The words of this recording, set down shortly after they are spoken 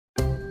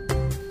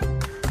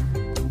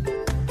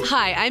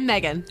Hi, I'm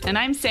Megan. And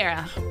I'm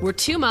Sarah. We're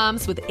two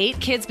moms with 8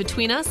 kids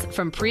between us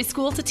from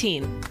preschool to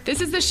teen. This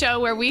is the show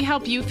where we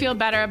help you feel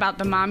better about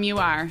the mom you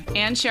are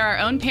and share our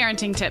own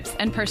parenting tips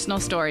and personal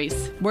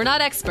stories. We're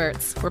not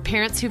experts. We're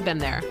parents who've been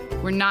there.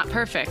 We're not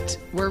perfect.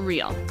 We're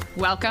real.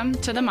 Welcome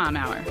to the Mom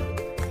Hour.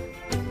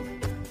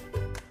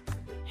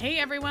 Hey,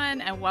 everyone,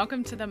 and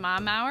welcome to the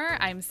Mom Hour.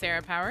 I'm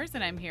Sarah Powers,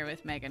 and I'm here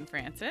with Megan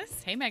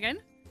Francis. Hey,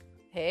 Megan.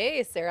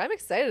 Hey, Sarah, I'm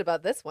excited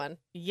about this one.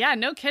 Yeah,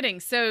 no kidding.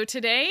 So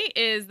today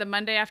is the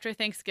Monday after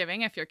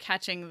Thanksgiving. If you're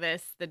catching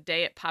this the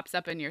day it pops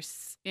up in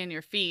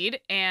your feed,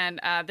 and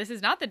this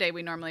is not the day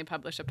we normally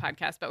publish a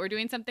podcast, but we're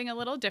doing something a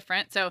little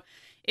different. So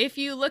if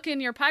you look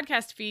in your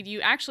podcast feed, you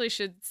actually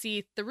should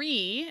see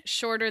 3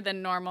 shorter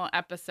than normal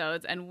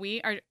episodes, and we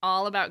are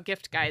all about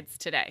gift guides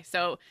today.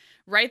 So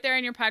right there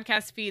in your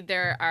podcast feed,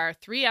 there are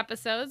 3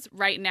 episodes.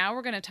 Right now,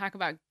 we're going to talk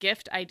about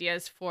gift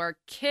ideas for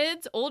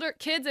kids, older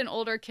kids and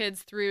older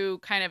kids through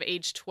kind of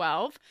age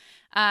 12.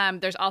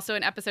 There's also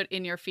an episode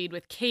in your feed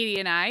with Katie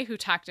and I who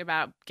talked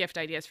about gift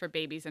ideas for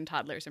babies and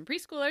toddlers and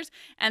preschoolers.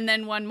 And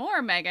then one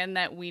more, Megan,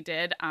 that we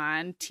did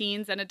on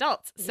teens and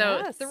adults.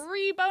 So Yes.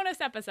 3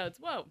 bonus episodes.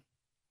 Whoa.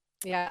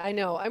 Yeah, I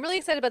know. I'm really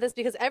excited about this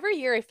because every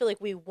year I feel like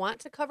we want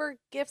to cover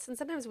gifts, and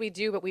sometimes we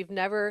do, but we've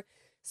never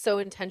so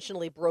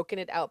intentionally broken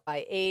it out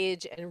by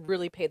age and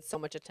really paid so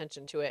much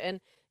attention to it.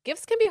 And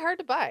gifts can be hard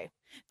to buy.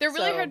 They're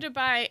really hard to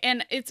buy,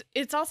 and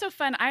it's also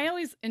fun. I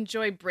always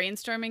enjoy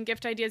brainstorming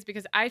gift ideas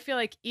because I feel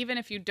like even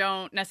if you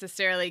don't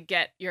necessarily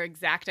get your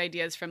exact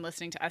ideas from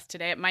listening to us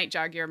today, it might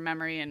jog your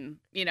memory and,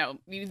 you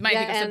might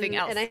think of something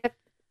else. And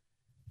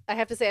I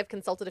have to say I've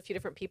consulted a few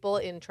different people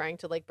in trying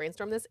to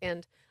brainstorm this,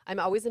 and I'm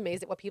always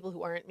amazed at what people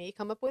who aren't me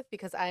come up with,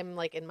 because I'm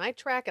in my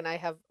track and I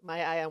have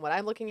my eye on what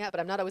I'm looking at, but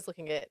I'm not always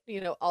looking at,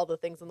 all the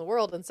things in the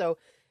world. And so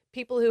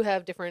people who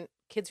have different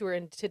kids who are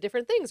into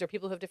different things or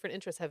people who have different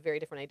interests have very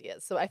different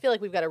ideas. So I feel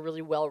like we've got a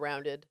really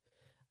well-rounded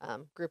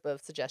group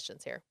of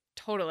suggestions here.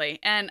 Totally.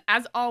 And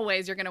as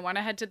always, you're going to want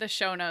to head to the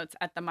show notes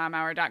at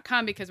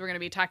themomhour.com because we're going to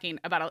be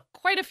talking about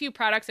quite a few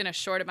products in a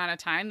short amount of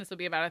time. This will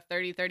be about a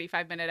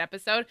 35 minute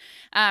episode.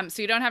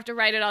 So you don't have to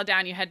write it all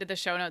down. You head to the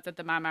show notes at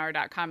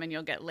themomhour.com and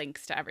you'll get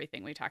links to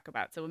everything we talk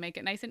about. So we'll make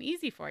it nice and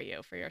easy for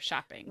you for your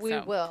shopping. We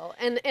will.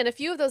 And a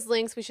few of those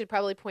links, we should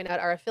probably point out,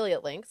 are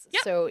affiliate links.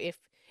 Yep. So if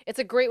it's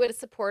a great way to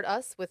support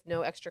us with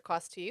no extra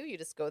cost to you. You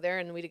just go there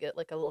and we get a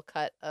little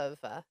cut of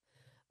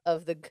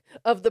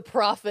the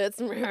profits.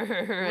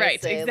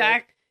 Right.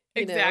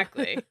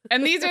 Exactly.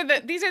 And these are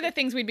the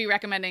things we'd be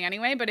recommending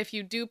anyway. But if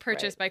you do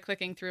purchase by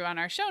clicking through on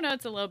our show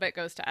notes, a little bit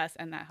goes to us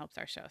and that helps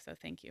our show. So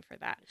thank you for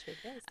that. Sure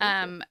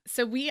does.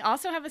 So we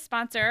also have a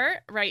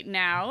sponsor right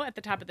now at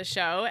the top of the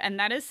show, and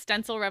that is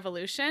Stencil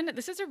Revolution.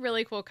 This is a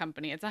really cool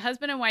company. It's a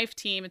husband and wife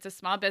team. It's a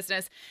small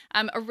business.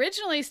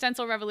 Originally,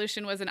 Stencil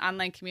Revolution was an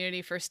online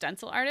community for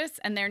stencil artists,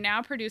 and they're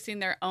now producing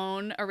their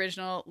own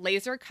original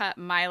laser cut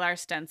Mylar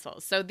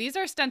stencils. So these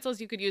are stencils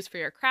you could use for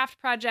your craft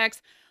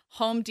projects,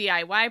 home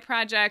DIY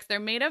projects. They're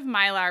made of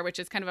Mylar, which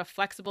is kind of a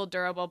flexible,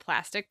 durable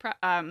plastic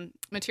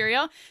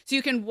material. So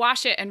you can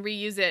wash it and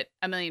reuse it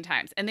a million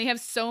times. And they have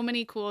so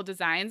many cool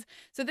designs.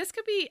 So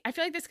I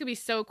feel like this could be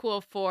so cool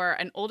for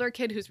an older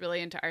kid who's really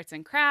into arts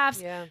and crafts.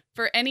 Yeah.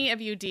 For any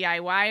of you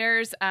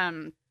DIYers,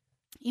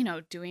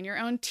 doing your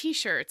own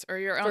t-shirts or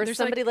your own. For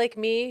somebody like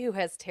me who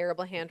has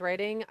terrible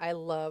handwriting, I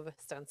love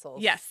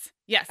stencils. Yes.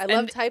 I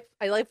love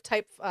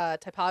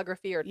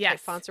typography or type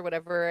fonts or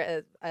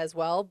whatever as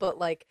well, but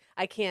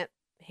I can't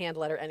hand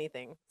letter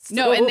anything. So.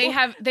 No, and they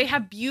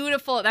have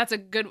beautiful,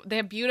 they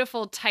have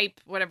beautiful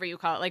type, whatever you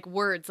call it, like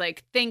words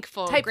like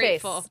thankful,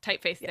 grateful,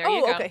 typeface. There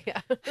you go. Okay,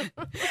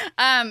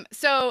 yeah.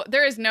 So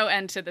there is no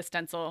end to the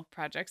stencil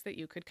projects that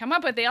you could come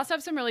up with. They also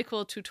have some really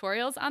cool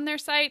tutorials on their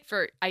site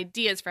for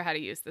ideas for how to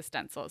use the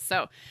stencils.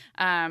 So,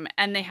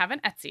 and they have an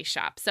Etsy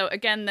shop. So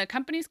again, the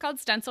company's called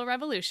Stencil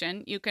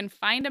Revolution. You can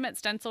find them at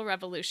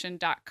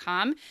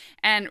stencilrevolution.com.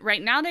 And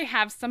right now they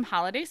have some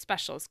holiday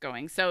specials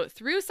going. So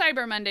through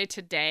Cyber Monday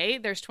today,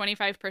 there's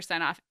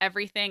 25% off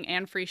everything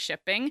and free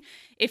shipping.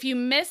 If you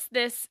miss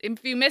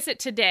it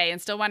today and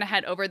still want to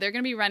head over, they're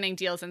going to be running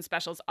deals and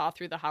specials all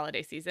through the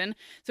holiday season.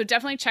 So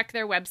definitely check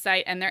their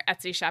website and their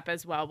Etsy shop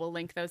as well. We'll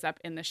link those up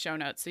in the show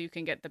notes so you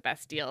can get the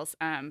best deals.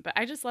 But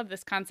I just love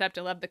this concept.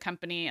 I love the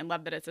company and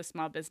love that it's a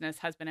small business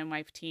husband and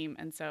wife team.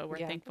 And so we're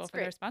thankful for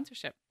their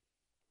sponsorship.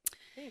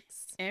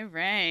 Thanks. All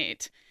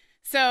right.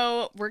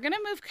 So we're going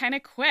to move kind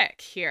of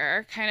quick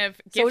here.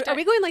 So are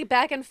we going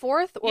back and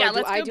forth? Or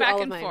let's go back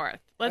and forth.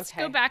 Let's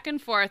go back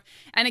and forth.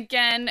 And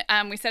again,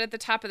 we said at the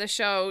top of the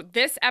show,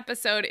 this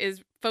episode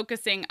is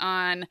focusing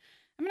on,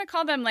 I'm going to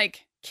call them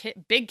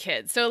big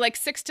kids. So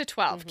 6 to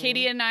 12. Mm-hmm.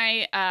 Katie and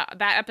I,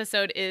 that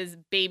episode is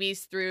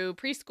babies through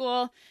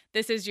preschool.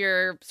 This is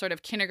your sort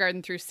of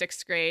kindergarten through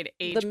 6th grade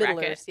age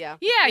bracket. Yeah.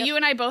 Yeah. Yep. You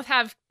and I both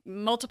have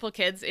multiple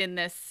kids in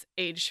this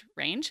age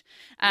range.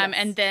 Yes.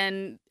 And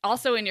then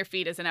also in your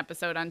feed is an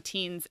episode on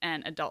teens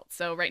and adults.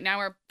 So right now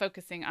we're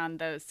focusing on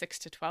those 6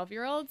 to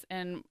 12-year-olds,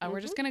 and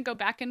we're just going to go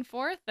back and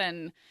forth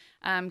and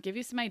give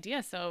you some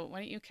ideas. So why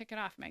don't you kick it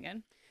off,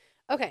 Megan?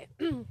 Okay.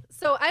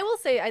 So I will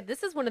say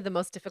this is one of the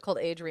most difficult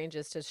age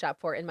ranges to shop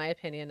for, in my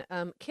opinion.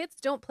 Kids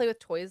don't play with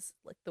toys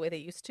like the way they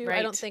used to.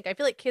 I don't Right. think. I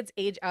feel like kids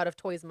age out of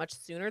toys much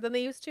sooner than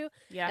they used to.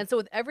 Yeah. And so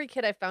with every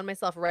kid, I found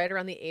myself right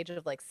around the age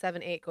of like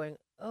 7, 8 going,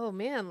 oh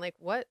man, like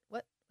what do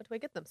I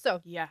get them?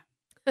 So Yeah.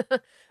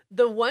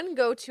 the one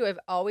go-to I've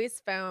always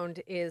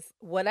found is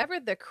whatever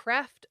the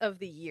craft of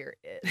the year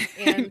is.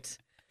 And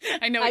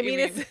I know I what you mean,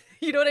 it's mean.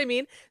 you know what I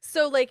mean?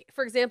 So, like,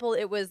 for example,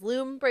 it was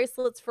loom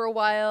bracelets for a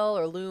while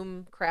or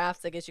loom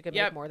crafts. I guess you could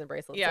make Yep. more than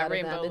bracelets Yeah, out of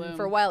them. rainbow And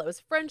for a loom. while, it was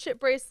friendship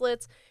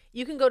bracelets.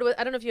 You can go to,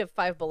 I don't know if you have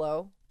Five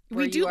Below where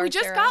We you do. We are,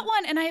 just Sarah. got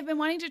one, and I have been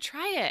wanting to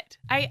try it.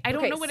 I don't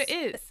Okay, know what it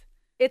is.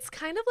 it's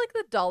kind of like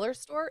the dollar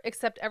store,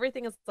 except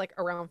everything is like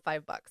around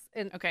 $5.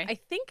 And Okay. I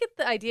think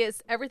the idea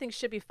is everything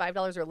should be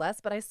 $5 or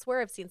less, but I swear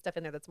I've seen stuff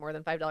in there that's more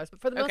than $5.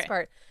 But for the most Okay.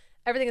 part,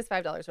 everything is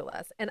 $5 or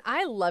less. And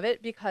I love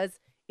it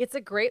because it's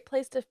a great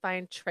place to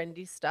find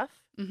trendy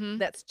stuff Mm-hmm.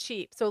 that's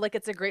cheap. So like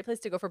it's a great place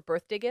to go for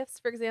birthday gifts,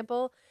 for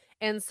example.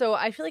 And so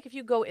I feel like if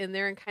you go in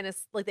there and kind of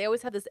like they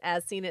always have this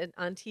as seen it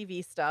on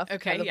TV stuff,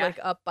 Okay. kind of Yeah. like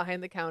up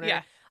behind the counter.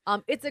 Yeah.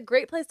 It's a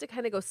great place to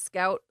kind of go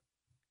scout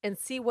and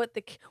see what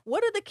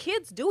are the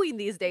kids doing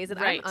these days. And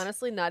Right. I'm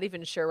honestly not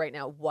even sure right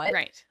now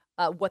Right.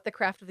 what the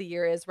craft of the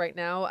year is right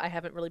now. I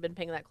haven't really been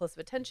paying that close of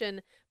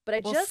attention, but I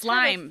Well, just have a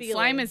slime. feeling.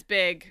 Slime is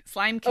big.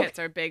 Slime Okay. kits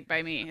are big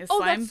by me. Is Oh,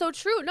 slime? that's so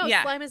true. No,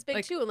 Yeah, slime is big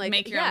like, too. And like,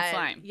 make your own yeah,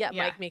 slime. yeah,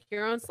 Yeah. like make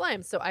your own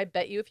slime. So I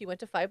bet you if you went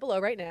to Five Below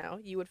right now,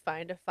 you would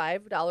find a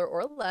 $5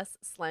 or less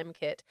slime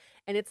kit.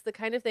 And it's the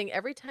kind of thing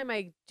every time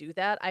I do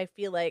that, I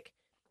feel like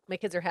my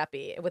kids are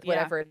happy with Yeah.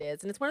 whatever it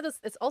is. And it's one of those,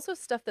 it's also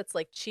stuff that's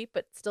like cheap,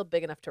 but still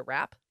big enough to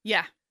wrap.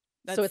 Yeah.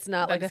 So it's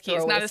not like a that's key.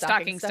 It's not throwaway a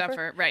stocking stuffer.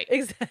 stuffer. Right.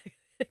 Exactly.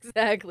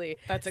 Exactly.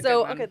 That's a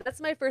So, good okay, one. that's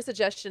my first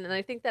suggestion. And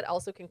I think that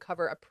also can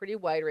cover a pretty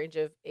wide range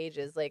of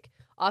ages. Like,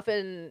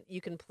 often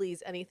you can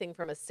please anything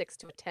from a 6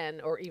 to a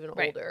 10 or even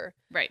Right. older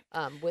Right.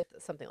 with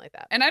something like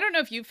that. And I don't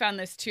know if you found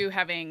this too,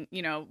 having,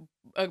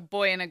 a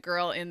boy and a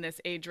girl in this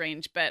age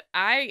range, but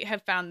I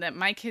have found that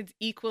my kids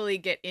equally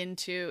get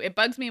into it.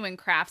 Bugs me when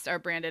crafts are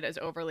branded as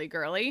overly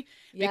girly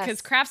because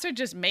Yes. crafts are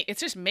just it's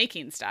just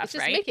making stuff, It's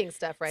just right? making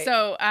stuff, right?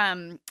 So,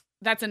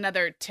 that's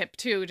another tip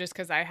too, just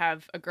because I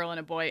have a girl and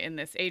a boy in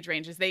this age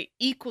range, is they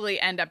equally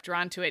end up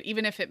drawn to it,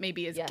 even if it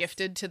maybe is Yes.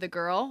 gifted to the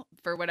girl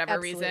for whatever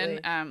reason.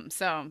 Absolutely.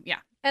 So yeah.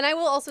 And I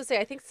will also say,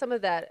 I think some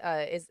of that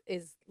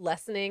is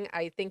lessening.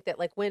 I think that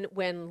like when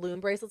loom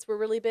bracelets were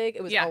really big,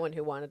 it was Yeah. Owen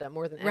who wanted them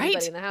more than Right.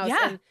 anybody in the house.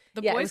 Yeah. And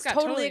The yeah, it boys was got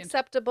totally totally into-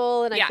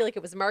 acceptable, and I Yeah. feel like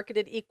it was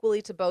marketed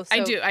equally to both. I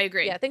So, do. I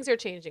agree. yeah, things are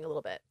changing a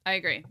little bit. I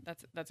agree.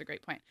 That's a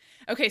great point.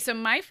 Okay, so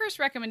my first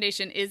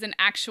recommendation is an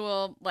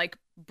actual like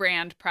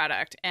brand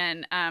product,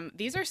 and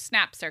these are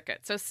snap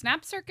circuits. So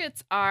snap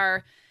circuits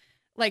are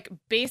like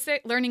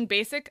learning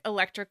basic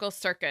electrical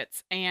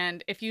circuits.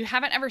 And if you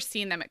haven't ever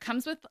seen them, it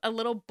comes with a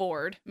little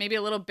board, maybe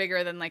a little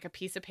bigger than like a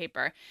piece of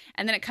paper,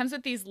 and then it comes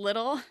with these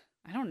little,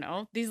 I don't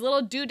know, these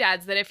little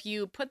doodads that if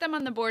you put them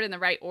on the board in the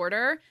right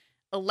order,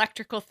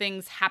 electrical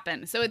things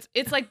happen. So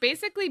it's like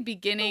basically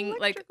beginning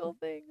like Electrical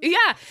things.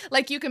 yeah,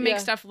 like you can make Yeah.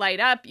 stuff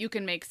light up, you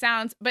can make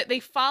sounds, but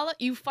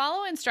you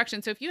follow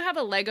instructions. So if you have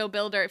a Lego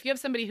builder, if you have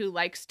somebody who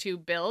likes to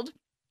build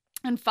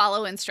and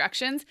follow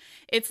instructions,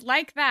 it's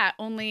like that,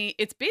 only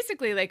it's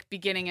basically like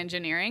beginning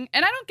engineering.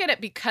 And I don't get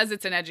it because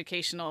it's an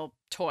educational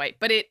toy,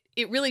 but it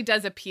really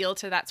does appeal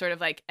to that sort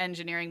of like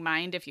engineering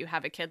mind if you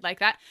have a kid like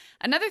that.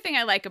 Another thing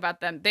I like about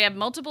them, they have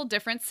multiple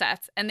different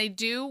sets and they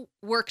do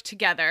work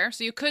together.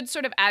 So you could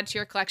sort of add to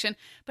your collection,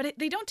 but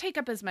they don't take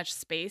up as much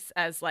space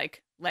as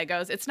like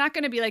Legos. It's not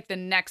going to be like the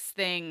next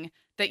thing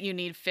that you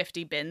need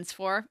 50 bins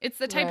for. It's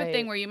the type of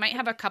thing Right. where you might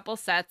have a couple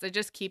sets. I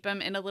just keep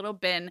them in a little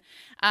bin.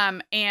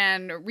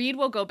 And Reed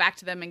will go back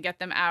to them and get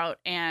them out.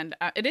 And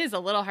it is a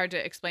little hard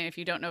to explain if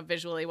you don't know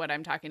visually what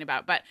I'm talking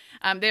about. But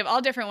they have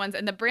all different ones.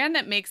 And the brand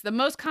that makes the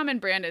most common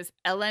brand is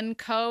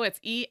Elenco.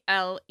 It's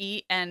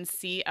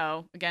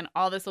ELENCO. Again,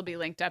 all this will be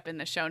linked up in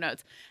the show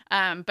notes.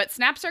 But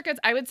snap circuits,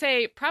 I would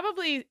say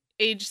probably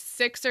age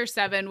 6 or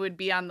 7 would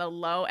be on the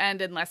low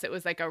end, unless it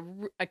was like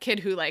a kid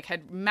who like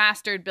had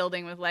mastered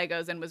building with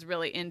Legos and was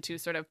really into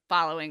sort of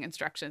following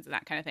instructions and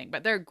that kind of thing.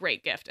 But they're a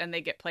great gift and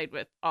they get played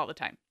with all the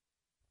time.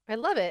 I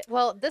love it.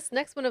 Well, this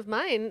next one of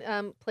mine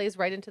plays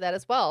right into that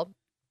as well.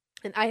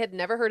 And I had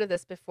never heard of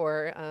this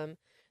before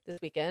this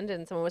weekend,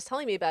 and someone was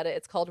telling me about it.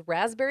 It's called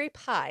Raspberry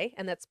Pi,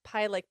 and that's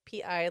pi like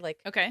P-I, like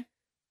Okay.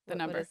 The what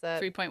number is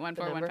that? The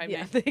number? 3.14159.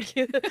 Yeah, thank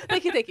you.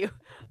 Thank you.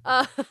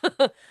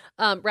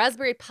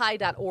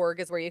 Raspberrypi.org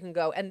is where you can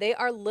go. And they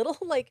are little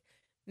like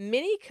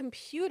mini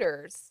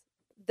computers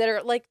that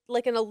are like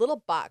in a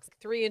little box,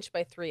 3-inch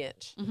by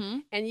 3-inch. Mm-hmm.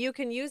 And you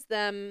can use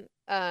them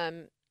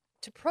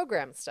to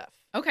program stuff.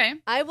 Okay.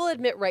 I will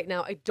admit right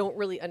now, I don't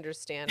really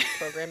understand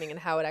programming and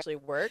how it actually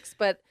works,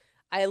 but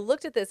I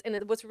looked at this,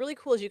 and what's really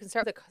cool is you can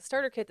start with a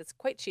starter kit that's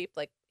quite cheap,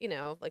 like,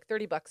 like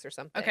 $30 or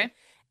something. Okay.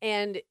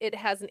 And it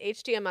has an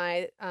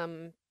HDMI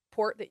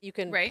port that you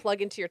can Right.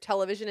 plug into your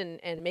television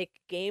and make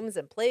games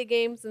and play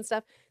games and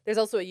stuff. There's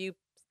also a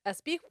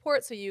USB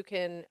port, so you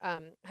can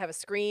have a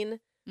screen,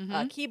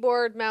 Mm-hmm.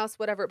 keyboard, mouse,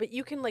 whatever, but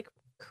you can like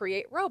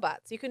create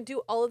robots. You can do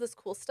all of this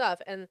cool stuff.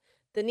 And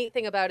the neat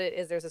thing about it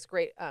is there's this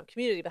great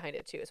community behind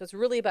it too. So it's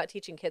really about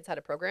teaching kids how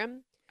to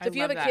program. So if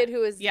you have a kid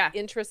who is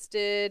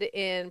interested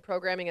in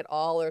programming at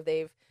all, or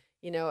they've,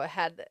 you know,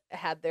 had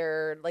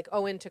their, like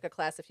Owen took a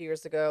class a few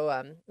years ago.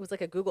 It was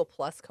like a Google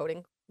Plus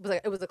coding.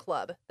 It was a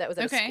club that was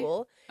at a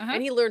school,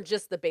 and he learned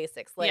just the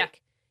basics,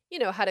 like you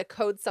know, how to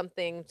code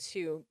something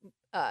to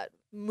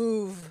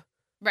move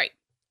like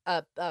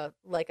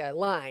a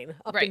line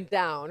up and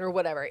down or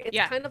whatever. It's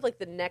kind of like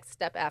the next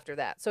step after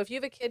that. So if you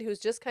have a kid who's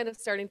just kind of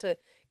starting to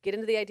get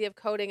into the idea of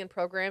coding and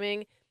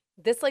programming,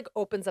 this like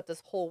opens up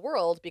this whole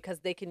world because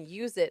they can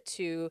use it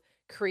to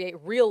create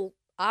real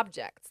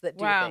objects that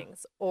do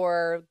things,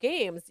 or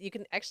games. You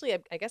can actually,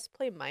 I guess,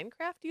 play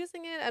Minecraft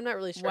using it. I'm not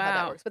really sure how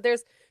that works, but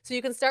so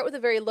you can start with a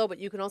very low, but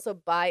you can also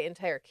buy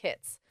entire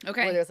kits.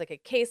 Where there's like a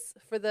case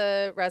for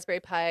the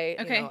Raspberry Pi,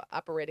 you know,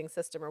 operating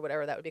system or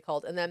whatever that would be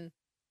called, and then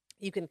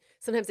you can,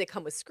 sometimes they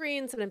come with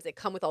screens, sometimes they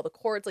come with all the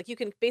cords. Like you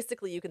can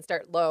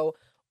start low,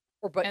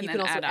 but you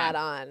can also add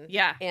on.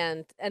 Yeah.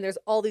 And there's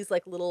all these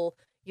like little,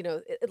 you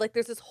know, like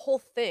there's this whole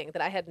thing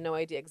that I had no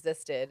idea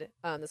existed.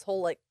 This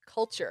whole like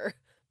culture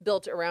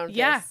built around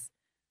this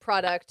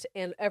product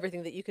and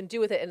everything that you can do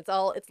with it. And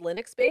it's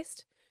Linux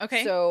based.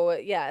 Okay. So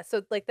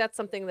so like that's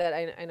something that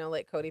I know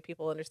like Cody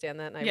people understand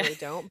that, and I really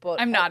don't.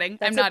 But I'm nodding.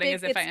 I'm nodding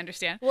as if I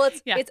understand. Well,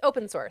 it's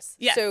open source.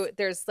 Yeah. So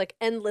there's like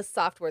endless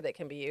software that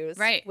can be used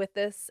with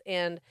this,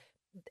 and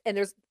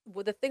there's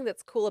the thing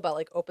that's cool about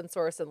like open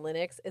source and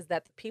Linux is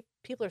that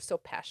people are so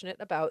passionate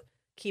about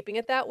keeping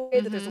it that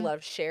way that there's a lot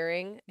of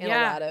sharing and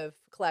a lot of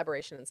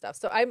collaboration and stuff.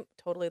 So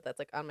that's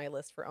like on my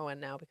list for Owen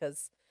now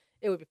because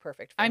it would be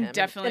perfect for him. I'm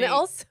definitely. And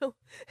also,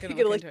 you're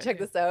gonna like check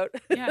this out.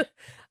 Yeah.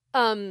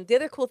 The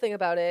other cool thing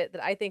about it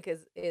that I think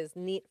is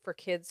neat for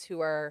kids who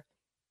are,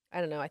 I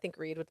don't know, I think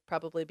Reed would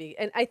probably be,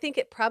 and I think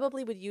it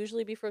probably would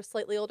usually be for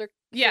slightly older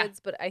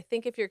kids, but I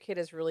think if your kid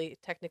is really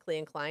technically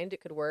inclined,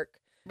 it could work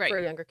for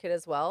a younger kid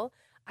as well.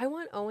 I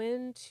want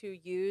Owen to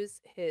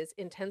use his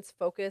intense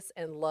focus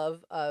and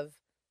love of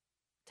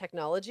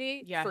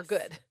technology for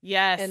good.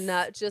 Yes. And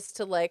not just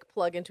to like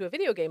plug into a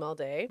video game all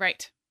day.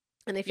 Right.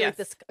 And I feel like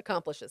this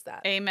accomplishes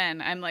that.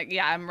 Amen. I'm like,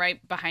 I'm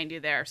right behind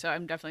you there. So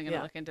I'm definitely going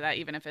to look into that,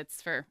 even if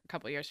it's for a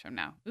couple years from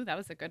now. Ooh, that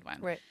was a good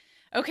one. Right.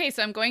 Okay,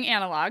 so I'm going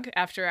analog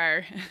after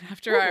our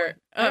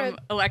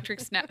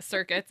electric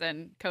circuits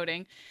and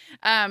coding.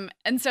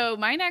 And so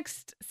my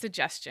next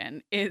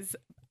suggestion is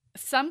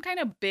some kind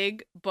of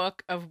big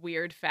book of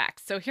weird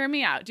facts. So hear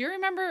me out. Do you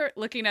remember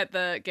looking at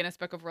the Guinness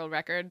Book of World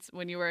Records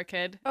when you were a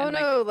kid? Oh,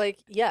 no.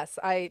 Yes,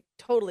 I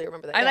totally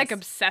remember that. I like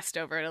obsessed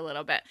over it a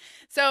little bit.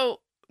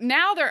 So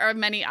now there are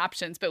many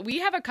options, but we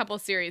have a couple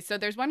series. So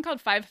there's one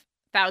called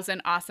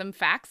 5,000 Awesome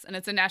Facts, and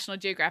it's a National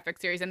Geographic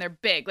series, and they're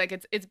big. Like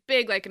it's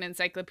big like an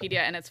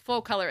encyclopedia, and it's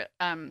full color,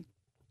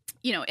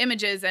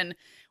 images. And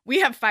we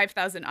have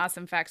 5,000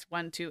 Awesome Facts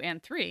 1, 2,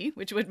 and 3,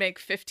 which would make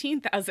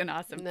 15,000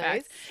 Awesome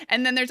Facts.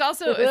 And then there's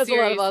also a series. A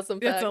lot of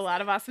awesome facts. That's a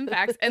lot of awesome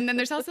facts. And then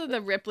there's also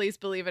the Ripley's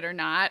Believe It or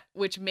Not,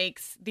 which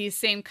makes these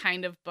same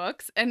kind of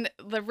books. And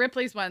the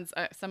Ripley's ones,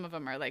 some of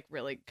them are like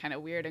really kind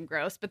of weird and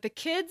gross, but the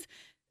kids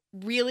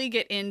really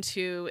get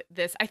into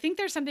this. I think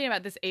there's something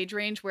about this age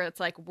range where it's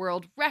like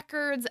world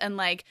records and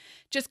like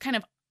just kind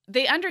of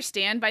they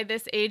understand by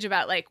this age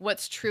about like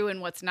what's true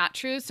and what's not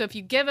true. So if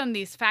you give them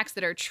these facts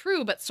that are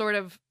true but sort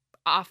of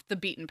off the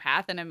beaten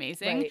path and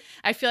amazing,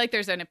 I feel like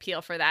there's an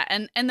appeal for that.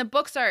 And the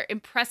books are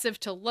impressive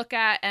to look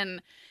at,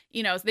 and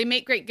you know, they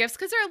make great gifts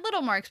because they're a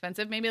little more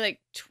expensive, maybe like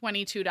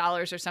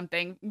 $22 or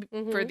something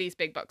for these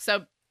big books.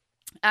 So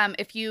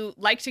if you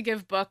like to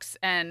give books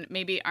and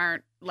maybe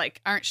aren't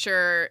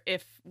sure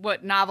if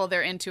what novel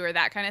they're into or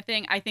that kind of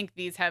thing, I think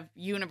these have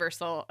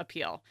universal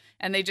appeal.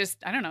 And they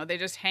just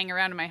hang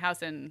around in my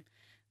house, and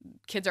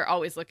kids are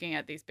always looking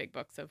at these big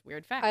books of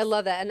weird facts. I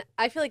love that. And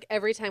I feel like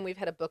every time we've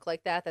had a book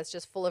like that that's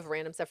just full of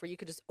random stuff where you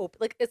could just open,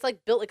 like it's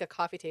like built like a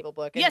coffee table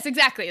book. Yes,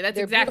 exactly. That's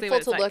exactly what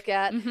it's like.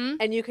 They're beautiful to look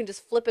at, and you can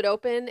just flip it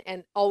open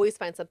and always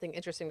find something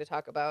interesting to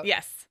talk about.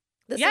 Yes.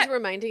 This is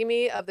reminding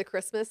me of the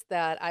Christmas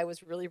that I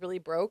was really, really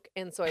broke.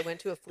 And so I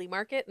went to a flea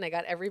market and I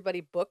got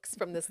everybody books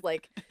from this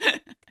like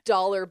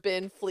dollar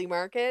bin flea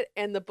market.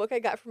 And the book I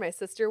got for my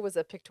sister was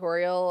a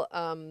pictorial,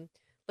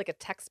 like a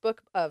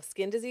textbook of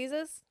skin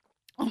diseases.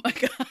 Oh my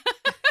God.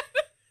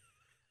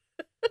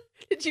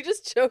 Did you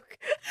just choke?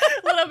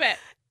 A little bit.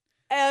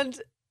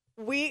 And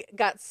we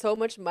got so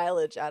much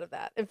mileage out of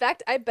that. In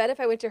fact, I bet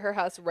if I went to her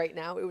house right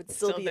now, it would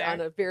still be there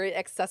on a very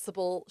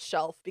accessible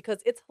shelf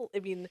because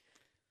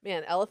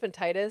man,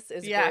 elephantitis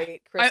is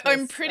great. Christmas,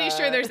 I'm pretty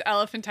sure there's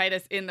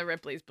elephantitis in the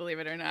Ripley's, believe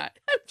it or not.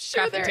 I'm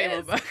sure there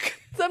is. Book.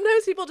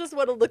 Sometimes people just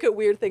want to look at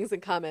weird things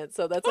and comment,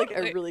 so that's like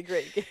a really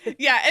great gift.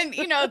 Yeah, and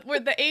you know,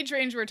 with the age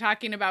range we're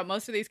talking about,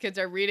 most of these kids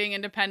are reading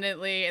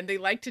independently, and they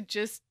like to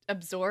just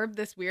absorb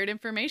this weird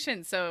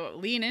information. So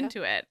lean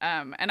into it.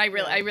 And I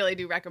really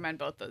do recommend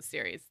both those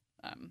series.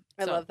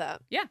 I love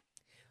that. Yeah.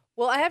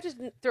 Well, I have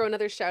to throw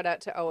another shout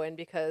out to Owen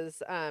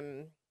because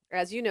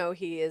as you know,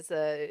 he is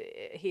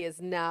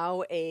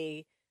now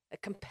a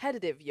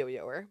competitive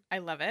yo-yoer. I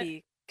love it.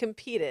 He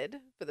competed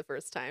for the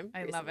first time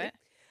I love recently.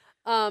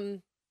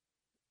 it.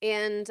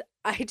 And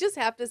I just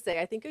have to say,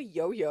 I think a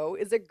yo-yo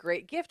is a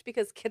great gift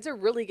because kids are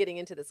really getting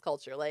into this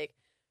culture, like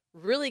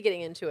really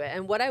getting into it.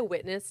 And what I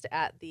witnessed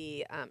at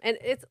the, and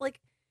it's like,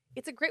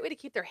 it's a great way to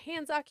keep their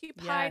hands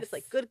occupied. It's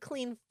like Yes. good,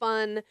 clean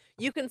fun.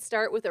 You can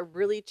start with a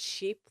really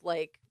cheap,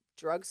 like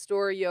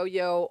drugstore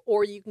yo-yo,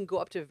 or you can go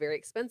up to very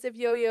expensive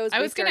yo-yos. I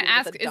We was going to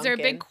started with ask, is there a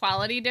big Dunkin'.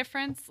 quality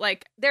difference?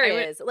 Like There I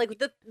would, is.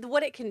 Like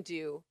what it can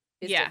do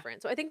is Yeah.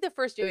 different. So I think the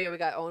first yo-yo we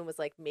got Owen was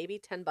like maybe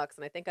 $10,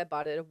 and I think I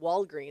bought it at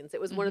Walgreens. It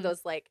was one of Mhm.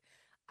 those like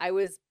I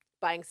was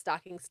buying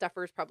stocking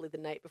stuffers probably the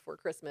night before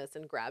Christmas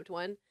and grabbed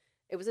one.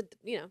 It was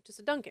just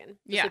a Dunkin',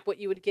 just Yeah. like what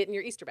you would get in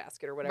your Easter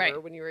basket or whatever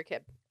Right. when you were a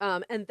kid.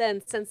 And then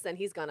since then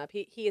he's gone up.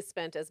 He has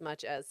spent as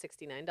much as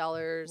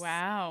 $69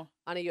 Wow.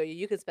 on a yo-yo.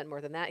 You can spend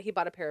more than that. He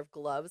bought a pair of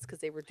gloves because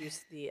they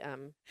reduce the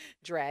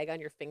drag on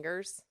your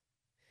fingers.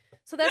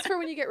 So that's for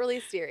when you get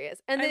really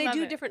serious. And I they love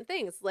do it. different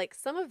things. Like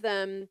some of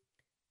them,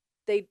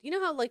 you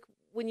know how like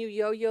when you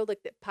yo-yo,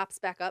 like it pops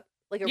back up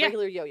like a Yeah.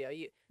 regular yo-yo.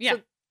 Yeah.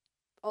 So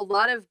a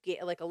lot of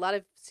a lot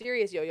of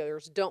serious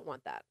yo-yoers don't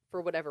want that for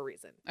whatever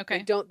reason.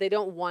 Okay. They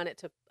don't want it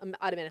to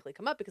automatically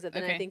come up because then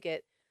Okay. I think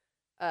it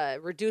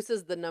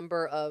reduces the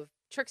number of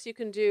tricks you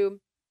can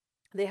do.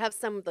 They have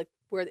some like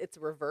where it's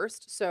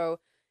reversed. So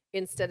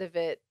instead of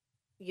it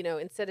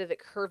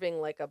curving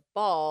like a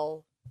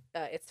ball,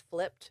 it's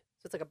flipped.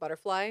 So it's like a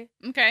butterfly.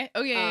 Okay.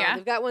 Oh yeah, yeah.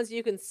 They've got ones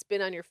you can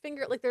spin on your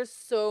finger. Like there's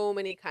so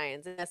many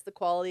kinds, and that's the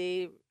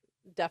quality.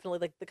 Definitely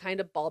like the kind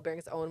of ball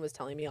bearings. Owen was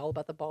telling me all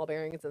about the ball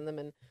bearings in them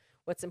and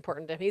what's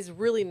important to him. He's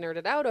really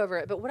nerded out over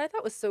it. But what I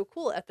thought was so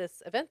cool at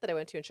this event that I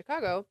went to in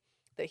Chicago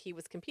that he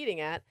was competing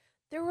at,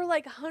 there were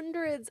like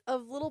hundreds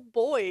of little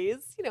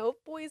boys,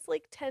 boys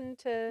like 10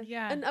 to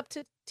Yeah. and up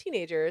to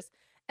teenagers.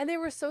 And they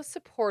were so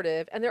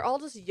supportive, and they're all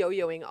just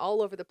yo-yoing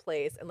all over the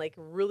place and like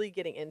really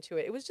getting into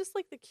it. It was just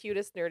like the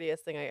cutest,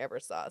 nerdiest thing I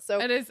ever saw. So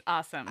It is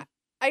awesome.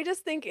 I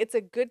just think it's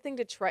a good thing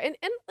to try. And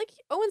like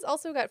Owen's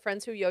also got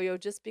friends who yo-yo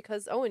just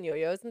because Owen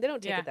yo-yos, and they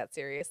don't take Yeah. it that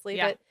seriously.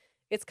 Yeah. But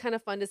it's kind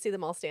of fun to see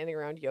them all standing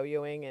around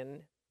yo-yoing,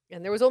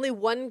 and there was only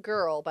one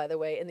girl, by the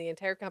way, in the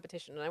entire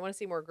competition, and I want to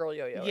see more girl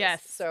yo-yos.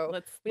 Yes. So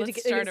let's we need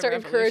to start, start a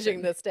encouraging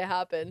revolution. this to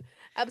happen.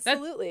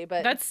 Absolutely.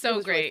 But That's so it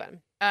was really great.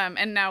 fun.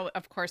 And now,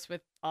 of course,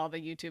 with all the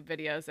YouTube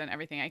videos and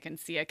everything, I can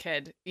see a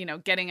kid,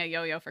 getting a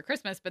yo-yo for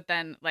Christmas, but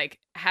then like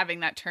having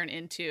that turn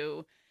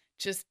into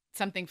just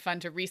something fun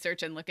to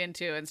research and look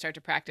into and start to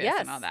practice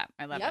and all Yes. that.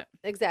 I love Yep,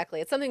 it. exactly.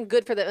 It's something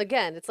good for them.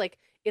 Again, it's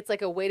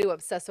like a way to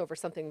obsess over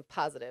something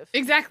positive.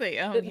 Exactly.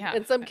 Oh, And, yeah.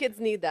 and some kids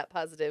need that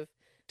positive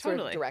sort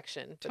Totally. of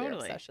direction for their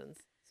Totally. obsessions.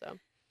 So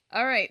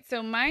All right.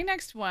 So my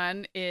next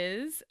one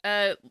is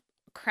a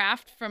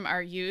craft from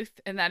our youth,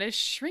 and that is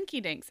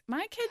shrinky dinks.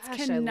 My kids gosh,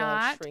 cannot.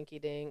 I love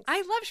Shrinky Dinks. I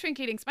love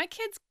shrinky dinks. My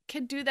kids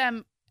can do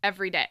them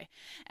every day.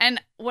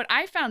 And what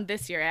I found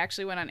this year, I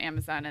actually went on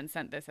Amazon and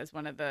sent this as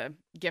one of the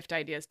gift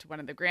ideas to one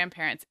of the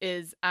grandparents,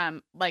 is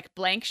like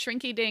blank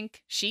shrinky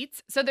dink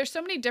sheets. So there's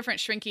so many different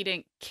shrinky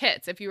dink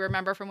kits. If you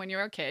remember from when you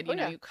were a kid, Oh,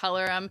 yeah. you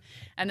color them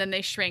and then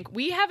they shrink.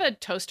 We have a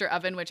toaster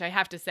oven, which I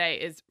have to say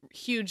is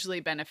hugely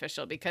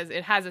beneficial because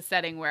it has a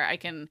setting where I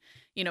can,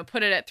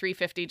 put it at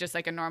 350 just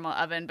like a normal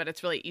oven, but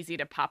it's really easy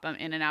to pop them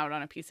in and out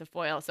on a piece of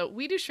foil. So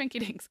we do shrinky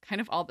dinks kind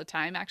of all the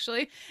time,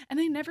 actually. And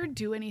they never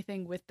do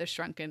anything with the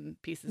shrunken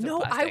pieces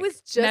No, of plastic. I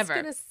was just Never.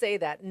 gonna say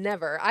that.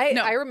 Never.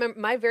 No. I remember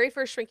my very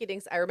first Shrinky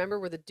Dinks. I remember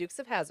were the Dukes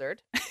of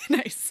Hazzard.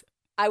 Nice.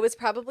 I was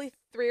probably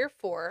 3 or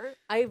 4.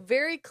 I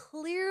very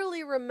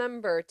clearly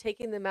remember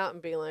taking them out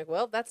and being like,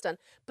 "Well, that's done."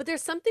 But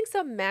there's something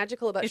so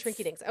magical about It's-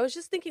 Shrinky Dinks. I was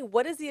just thinking,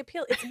 what is the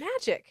appeal? It's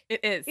magic.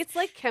 It is. It's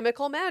like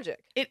chemical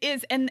magic. It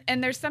is, and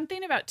there's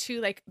something about too,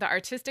 like the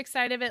artistic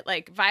side of it.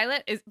 Like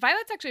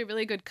Violet's actually a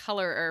really good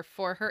colorer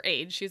for her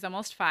age. She's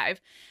almost 5,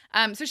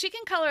 so she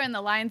can color in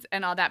the lines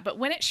and all that. But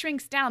when it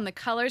shrinks down, the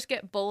colors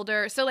get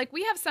bolder. So like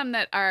we have some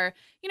that are,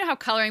 how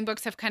coloring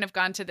books have kind of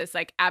gone to this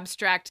like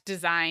abstract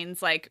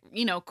designs, like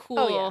cool.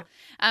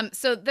 Oh,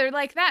 So they're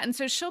like that, and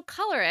so she'll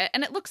color it,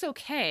 and it looks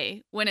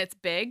okay when it's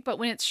big, but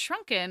when it's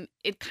shrunken,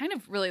 it kind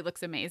of really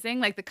looks amazing.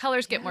 Like the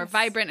colors get more Yes.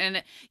 vibrant,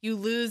 and you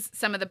lose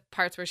some of the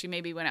parts where she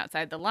maybe went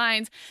outside the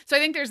lines. So I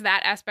think there's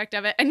that aspect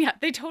of it. And yeah,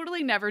 they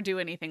totally never do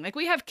anything. Like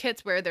we have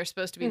kits where they're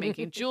supposed to be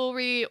making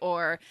jewelry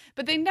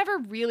but they never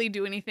really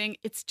do anything.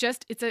 It's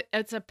just,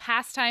 it's a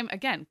pastime.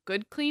 Again,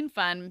 good, clean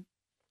fun.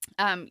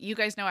 You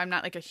guys know I'm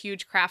not like a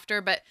huge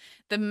crafter, but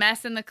the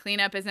mess and the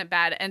cleanup isn't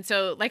bad. And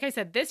so, like I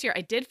said, this year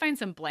I did find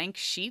some blank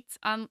sheets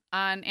on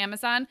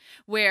Amazon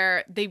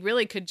where they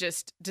really could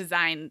just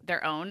design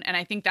their own. And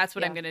I think that's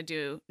what I'm Yeah. going to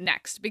do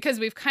next because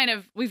we've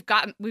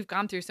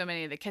gone through so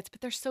many of the kits,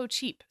 but they're so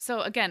cheap.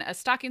 So again, a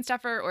stocking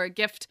stuffer or a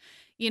gift,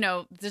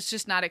 that's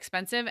just not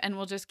expensive and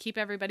will just keep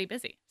everybody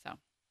busy. So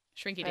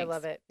shrinky dinks. I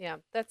love it. Yeah,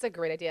 that's a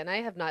great idea. And I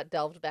have not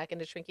delved back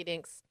into Shrinky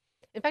Dinks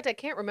In fact, I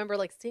can't remember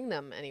like seeing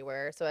them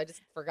anywhere, so I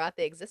just forgot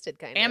they existed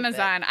kind of.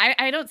 Amazon.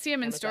 I don't see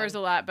them in Amazon. stores a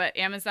lot, but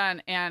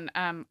Amazon and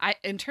I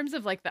in terms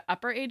of like the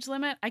upper age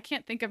limit, I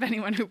can't think of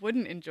anyone who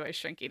wouldn't enjoy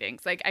Shrinky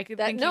Dinks. Like I could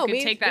think you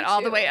could take that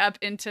all the way up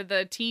into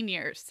the teen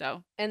years.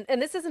 So and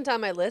this isn't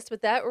on my list,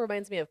 but that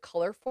reminds me of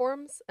color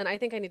forms, and I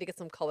think I need to get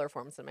some color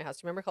forms in my house.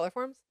 Do you remember color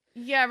forms?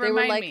 Yeah,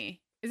 remind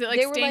me. Is it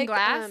like stained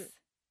glass?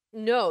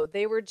 No,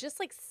 they were just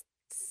like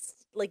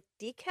like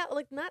decal,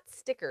 like not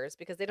stickers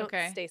because they don't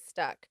stay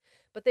stuck,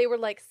 but they were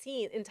like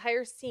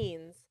entire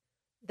scenes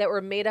that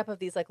were made up of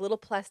these like little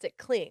plastic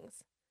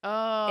clings.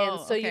 Oh,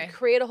 and so you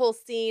create a whole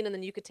scene, and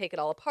then you could take it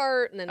all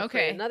apart, and then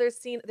create another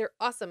scene. They're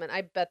awesome, and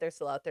I bet they're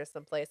still out there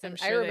someplace. And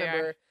I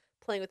remember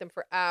playing with them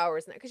for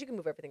hours, and because you can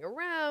move everything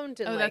around.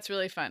 And that's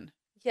really fun.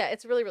 Yeah,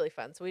 it's really, really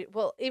fun. So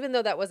even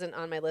though that wasn't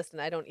on my list,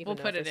 and I don't even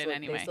know put if it in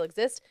anyway. They still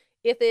exist.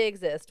 If they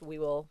exist, we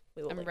will.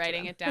 I'm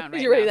writing it down right now.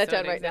 You're writing that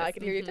down right now. I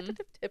can hear you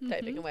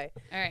typing away.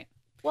 All right.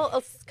 Well,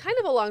 it's kind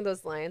of along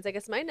those lines. I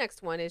guess my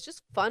next one is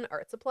just fun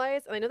art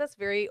supplies. And I know that's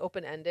very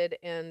open-ended,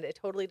 and it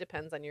totally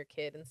depends on your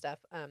kid and stuff.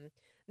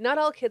 Not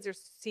all kids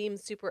seem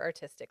super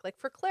artistic. Like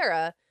for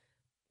Clara,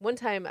 one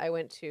time I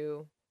went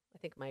to, I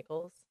think,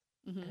 Michael's,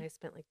 and I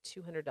spent like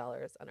 $200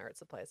 on art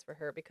supplies for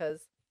her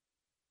because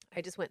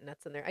I just went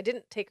nuts in there. I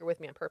didn't take her with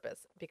me on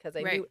purpose because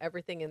I knew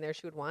everything in there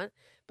she would want.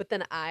 But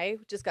then I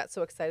just got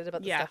so excited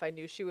about the stuff I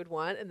knew she would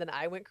want. And then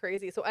I went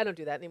crazy. So I don't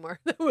do that anymore.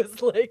 That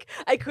was like,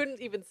 I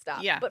couldn't even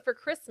stop. Yeah. But for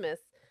Christmas,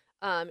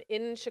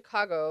 in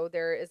Chicago,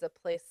 there is a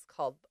place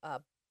called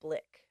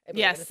Blick.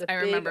 Yes, I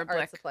remember Blick.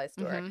 Art supply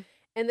store.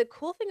 And the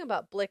cool thing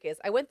about Blick is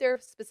I went there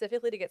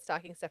specifically to get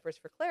stocking stuffers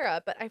for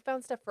Clara, but I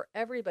found stuff for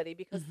everybody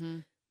because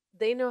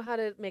they know how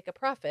to make a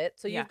profit.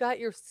 So you've got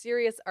your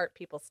serious art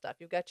people stuff.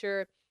 You've got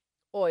your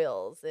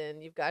oils,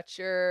 and you've got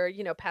your,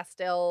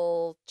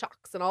 pastel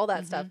chalks and all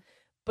that stuff.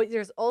 But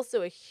there's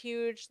also a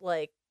huge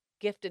like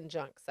gift and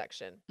junk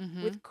section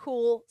with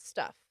cool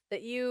stuff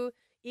that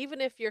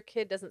even if your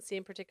kid doesn't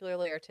seem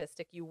particularly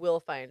artistic, you will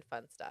find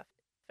fun stuff.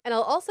 And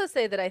I'll also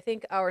say that I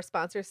think our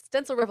sponsor,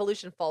 Stencil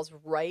Revolution, falls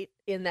right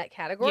in that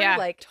category. Yeah,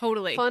 like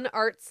totally. Fun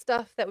art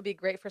stuff that would be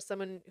great for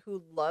someone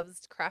who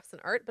loves crafts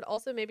and art, but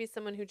also maybe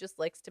someone who just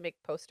likes to make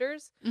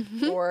posters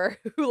or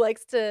who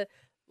likes to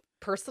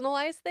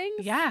personalize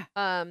things. Yeah.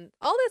 All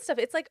that stuff.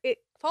 It's like it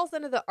falls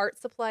under the art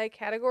supply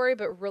category,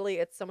 but really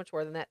it's so much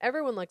more than that.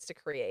 Everyone likes to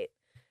create.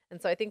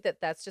 And so I think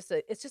it's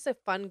just a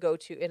fun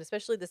go-to, and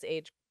especially this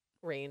age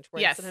range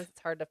where sometimes it's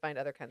hard to find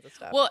other kinds of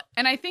stuff. Well,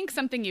 and I think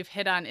something you've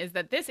hit on is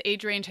that this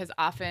age range has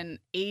often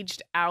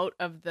aged out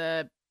of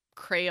the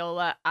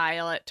Crayola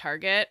aisle at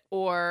Target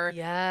or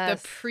the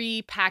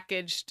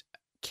pre-packaged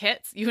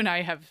kits. You and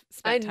I have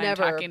spent time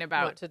talking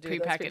about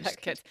prepackaged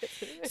kits.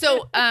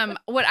 So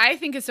what I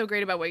think is so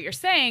great about what you're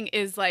saying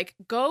is like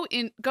go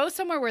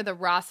somewhere where the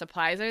raw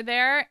supplies are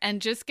there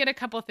and just get a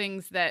couple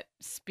things that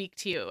speak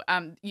to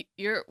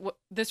you.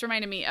 This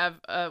reminded me of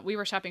we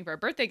were shopping for a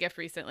birthday gift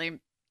recently.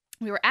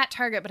 We were at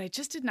Target, but I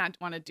just did not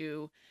want to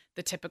do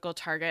the typical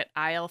Target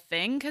aisle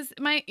thing because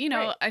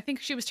I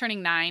think she was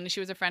turning 9. She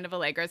was a friend of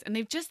Allegra's, and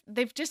they've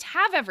just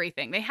have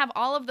everything. They have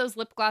all of those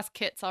lip gloss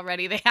kits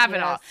already. They have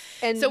it all,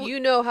 and so you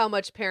know how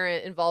much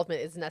parent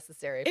involvement is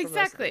necessary. For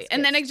exactly,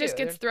 and then it just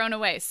gets thrown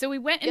away. So we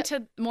went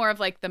into more of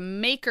like the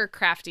maker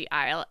crafty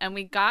aisle, and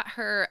we got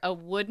her a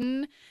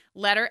wooden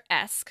letter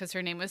S because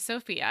her name was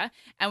Sophia,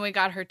 and we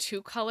got her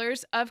 2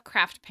 colors of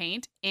craft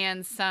paint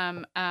and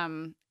some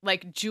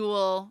like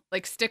jewel,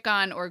 like stick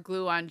on or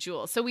glue on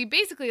jewels. So we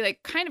basically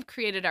like kind of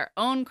created our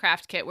own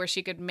craft kit where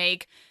she could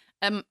make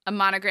a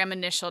monogram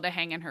initial to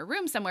hang in her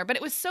room somewhere. But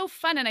it was so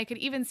fun, and I could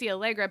even see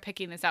Allegra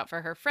picking this out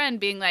for her friend,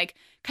 being like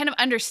kind of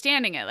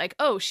understanding it, like,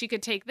 oh, she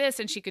could take this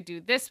and she could do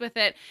this with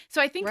it.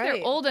 So I think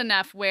they're old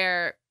enough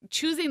where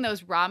choosing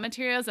those raw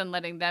materials and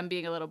letting them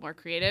being a little more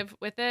creative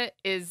with it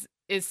is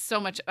so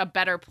much a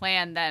better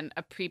plan than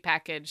a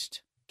prepackaged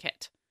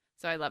kit.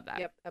 So I love that.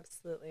 Yep,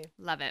 absolutely.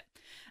 Love it.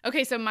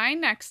 Okay, so my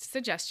next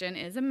suggestion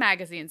is a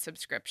magazine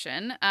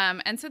subscription.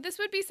 And so this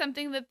would be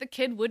something that the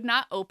kid would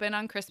not open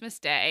on Christmas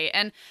Day.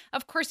 And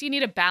of course, you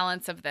need a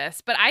balance of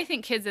this. But I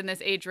think kids in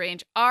this age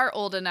range are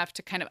old enough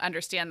to kind of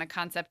understand the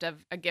concept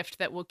of a gift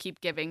that we'll keep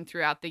giving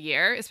throughout the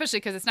year, especially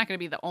because it's not going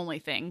to be the only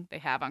thing they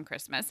have on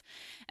Christmas.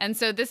 And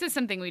so this is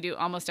something we do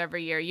almost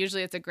every year.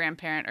 Usually it's a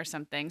grandparent or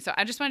something. So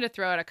I just wanted to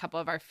throw out a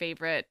couple of our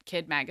favorite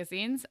kid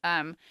magazines.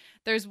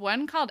 There's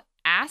one called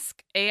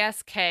Ask,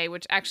 ASK,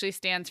 which actually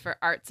stands for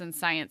Arts and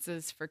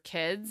Sciences for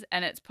Kids,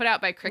 and it's put out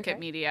by Cricket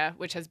Media,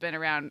 which has been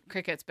around.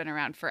 Cricket's been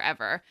around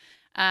forever,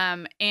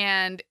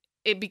 and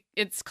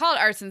it's called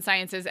Arts and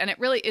Sciences, and it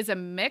really is a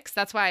mix.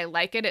 That's why I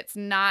like it. It's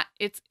not.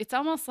 It's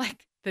almost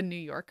like the New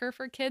Yorker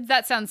for kids.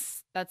 That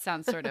sounds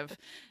sort of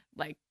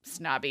like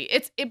snobby.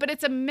 But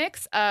it's a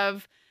mix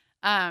of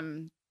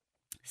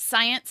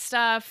science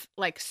stuff,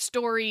 like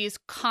stories,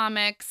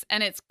 comics,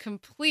 and it's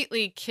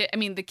completely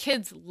the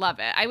kids love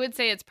it. I would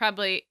say it's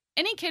probably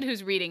any kid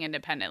who's reading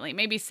independently,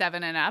 maybe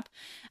 7 and up.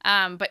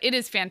 But it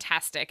is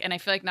fantastic. And I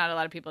feel like not a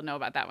lot of people know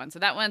about that one. So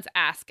that one's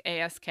Ask,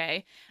 ASK.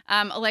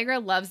 Allegra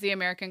loves the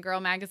American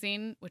Girl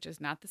magazine, which is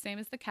not the same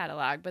as the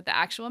catalog, but the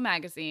actual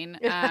magazine.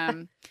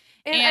 And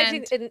I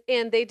think,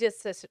 and they did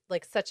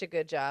such a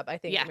good job. I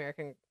think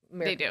American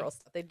Girl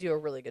stuff. They do a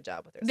really good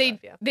job with their stuff.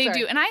 Yeah, they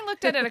do. And I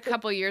looked at it a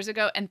couple years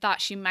ago and thought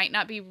she might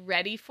not be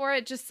ready for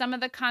it. Just some of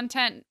the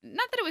content,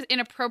 not that it was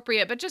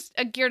inappropriate, but just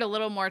geared a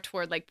little more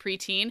toward like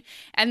preteen.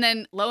 And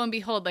then lo and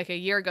behold, like a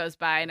year goes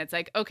by and it's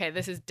like, okay,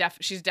 this is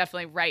she's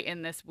definitely right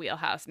in this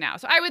wheelhouse now.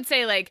 So I would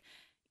say like,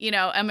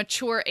 a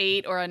mature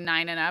 8 or a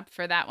 9 and up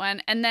for that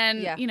one. And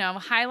then,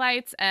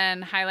 Highlights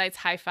and Highlights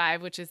High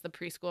Five, which is the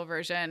preschool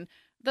version.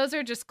 Those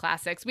are just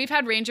classics. We've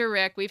had Ranger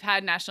Rick. We've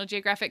had National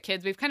Geographic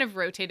Kids. We've kind of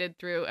rotated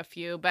through a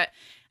few, but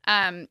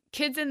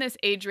kids in this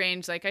age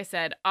range, like I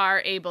said,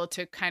 are able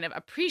to kind of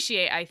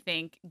appreciate, I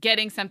think,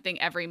 getting something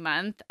every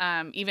month,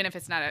 even if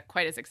it's not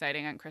quite as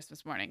exciting on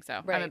Christmas morning.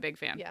 So I'm a big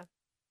fan. Yeah.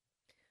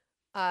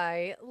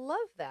 I love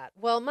that.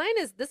 Well,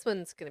 this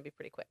one's going to be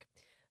pretty quick.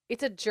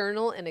 It's a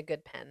journal and a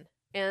good pen.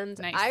 And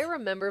nice. I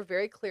remember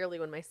very clearly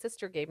when my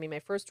sister gave me my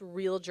first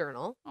real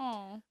journal.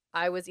 Oh.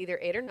 I was either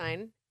 8 or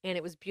 9. And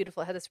it was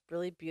beautiful. It had this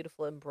really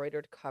beautiful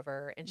embroidered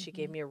cover, and she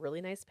gave me a really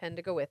nice pen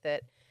to go with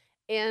it.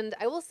 And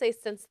I will say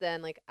since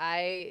then, like,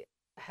 I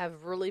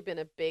have really been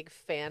a big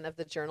fan of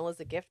the journal as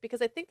a gift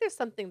because I think there's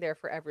something there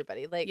for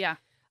everybody. Like,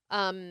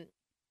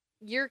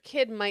 your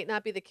kid might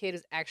not be the kid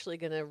who's actually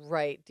going to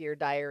write, Dear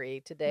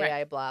Diary, today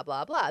I blah,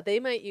 blah, blah. They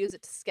might use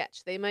it to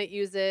sketch. They might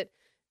use it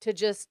to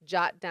just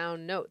jot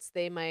down notes.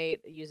 They might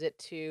use it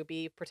to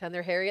pretend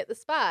they're Harriet the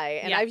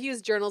Spy. And I've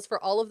used journals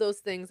for all of those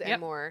things and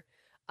more.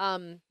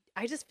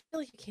 I just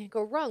feel like you can't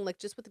go wrong. Like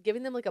just with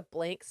giving them like a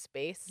blank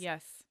space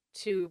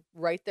to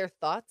write their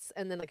thoughts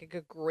and then like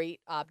a great,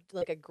 not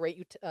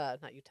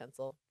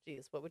utensil.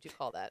 Geez, what would you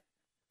call that?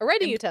 A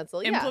writing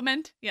utensil.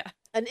 Implement. Yeah.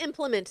 An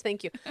implement.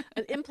 Thank you.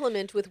 An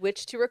implement with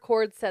which to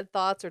record said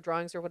thoughts or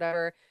drawings or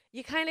whatever.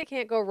 You kind of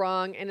can't go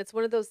wrong. And it's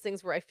one of those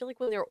things where I feel like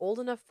when they're old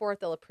enough for it,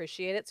 they'll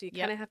appreciate it. So you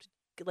kind of have to,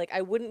 like,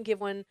 I wouldn't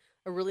give a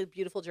really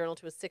beautiful journal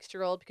to a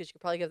 6-year-old because you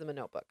could probably give them a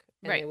notebook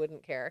and they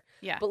wouldn't care.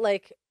 Yeah. But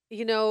like,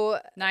 9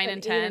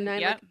 and 10.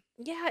 Like,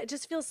 it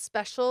just feels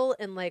special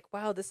and like,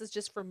 wow, this is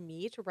just for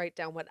me to write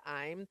down what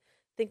I'm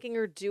thinking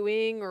or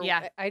doing. Or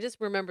I just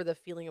remember the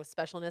feeling of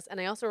specialness. And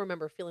I also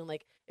remember feeling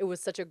like it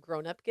was such a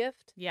grown-up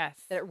gift.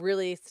 Yes. That it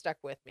really stuck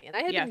with me. And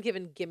I had been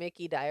given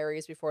gimmicky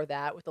diaries before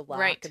that with the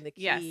lock and the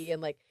key.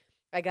 And like,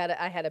 I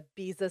had a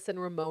Beezus and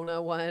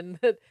Ramona one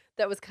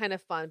that was kind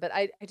of fun. But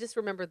I just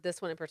remember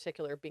this one in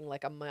particular being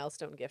like a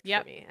milestone gift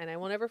for me. And I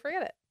won't ever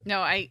forget it. No,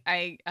 I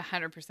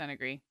 100%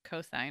 agree.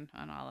 Co-sign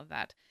on all of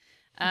that.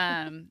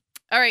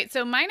 All right.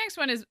 So my next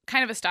one is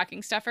kind of a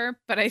stocking stuffer,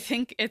 but I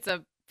think it's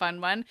a fun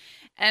one.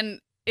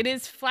 And it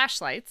is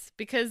flashlights,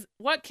 because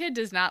what kid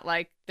does not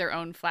like their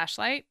own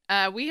flashlight?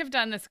 We have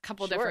done this a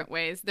couple different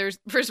ways.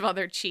 First of all,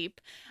 they're cheap.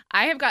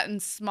 I have gotten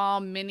small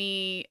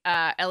mini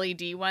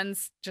LED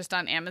ones just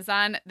on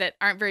Amazon that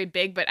aren't very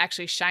big, but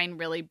actually shine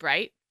really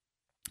bright.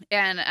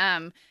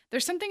 And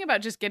there's something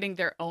about just getting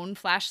their own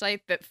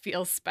flashlight that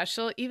feels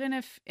special, even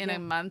if in a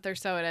month or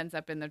so it ends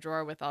up in the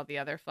drawer with all the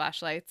other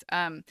flashlights.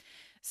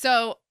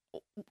 So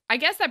I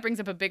guess that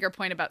brings up a bigger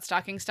point about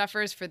stocking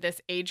stuffers for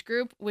this age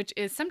group, which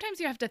is sometimes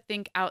you have to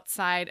think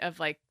outside of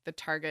like the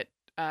Target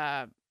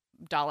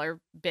dollar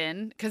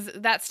bin, because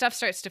that stuff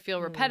starts to feel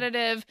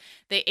repetitive.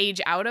 They age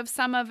out of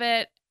some of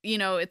it.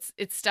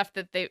 It's stuff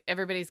that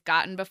everybody's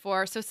gotten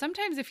before. So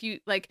sometimes if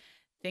you like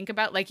think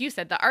about, like you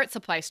said, the art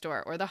supply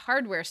store or the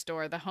hardware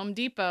store, the Home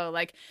Depot,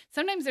 like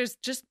sometimes there's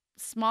just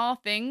small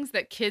things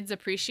that kids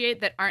appreciate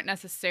that aren't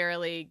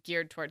necessarily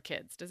geared toward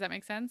kids. Does that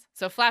make sense?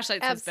 So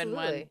flashlights has been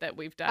one that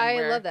we've done.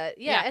 I love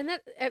that. Yeah. And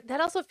that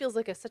also feels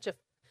like such a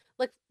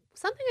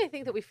something I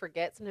think that we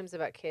forget sometimes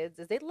about kids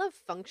is they love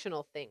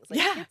functional things. Like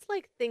kids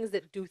like things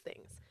that do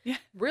things. Yeah.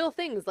 Real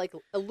things like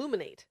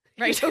illuminate.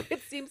 Right.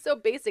 It seems so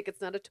basic.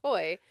 It's not a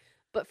toy.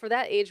 But for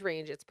that age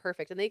range, it's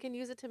perfect. And they can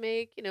use it to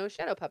make,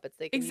 shadow puppets.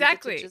 They can use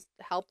it to just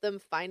help them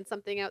find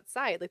something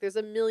outside. Like there's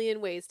a million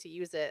ways to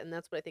use it. And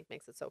that's what I think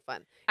makes it so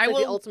fun. It's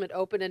like the ultimate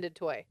open-ended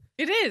toy.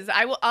 It is.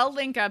 I'll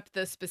link up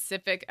the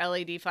specific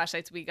LED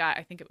flashlights we got.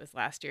 I think it was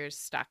last year's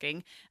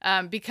stocking,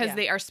 because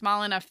they are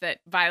small enough that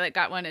Violet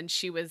got one and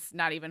she was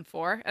not even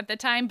 4 at the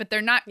time, but they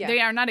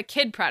are not a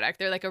kid product.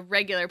 They're like a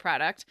regular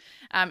product.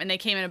 And they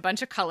came in a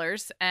bunch of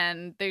colors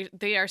and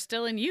they are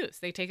still in use.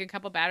 They take a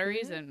couple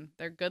batteries and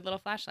they're good little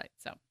flashlights.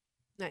 So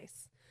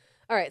nice.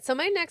 All right. So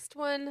my next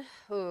one,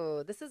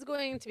 this is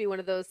going to be one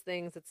of those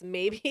things that's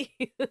maybe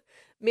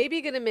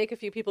going to make a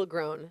few people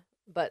groan,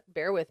 but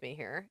bear with me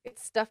here.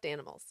 It's stuffed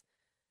animals.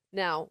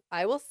 Now,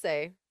 I will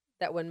say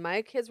that when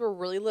my kids were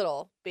really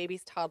little,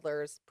 babies,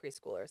 toddlers,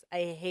 preschoolers,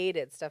 I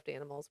hated stuffed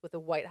animals with a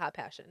white hot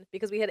passion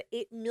because we had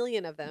 8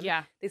 million of them.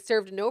 Yeah. They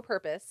served no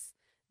purpose.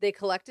 They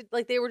collected,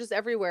 like they were just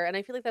everywhere. And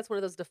I feel like that's one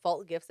of those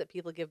default gifts that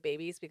people give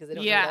babies because they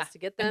don't know what else to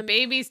get them. And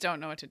babies don't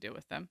know what to do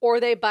with them.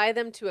 Or they buy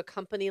them to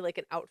accompany like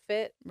an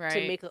outfit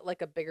to make it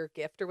like a bigger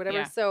gift or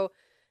whatever. So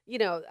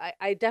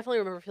I definitely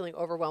remember feeling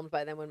overwhelmed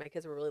by them when my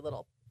kids were really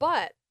little.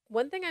 But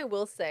one thing I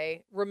will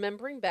say,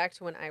 remembering back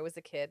to when I was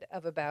a kid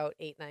of about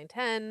 8, 9,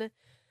 10,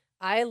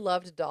 I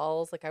loved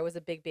dolls. Like I was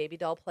a big baby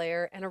doll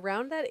player. And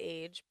around that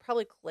age,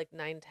 probably like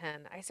 9,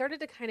 10, I started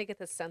to kind of get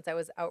the sense I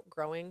was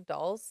outgrowing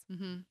dolls.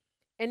 Mm-hmm.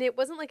 And it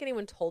wasn't like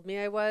anyone told me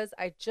I was.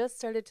 I just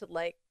started to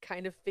like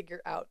kind of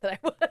figure out that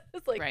I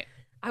was like, Right.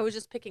 I was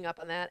just picking up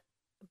on that.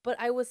 But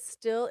it was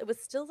still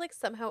like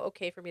somehow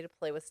okay for me to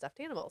play with stuffed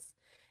animals.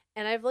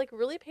 And I've like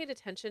really paid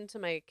attention to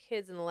my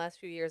kids in the last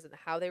few years and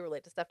how they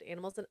relate to stuffed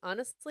animals. And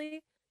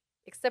honestly,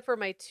 except for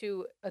my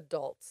two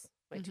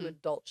Mm-hmm.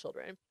 adult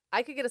children,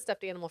 I could get a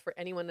stuffed animal for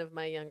any one of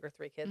my younger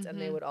 3 kids and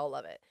they Mm-hmm. would all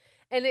love it.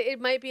 And it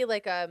might be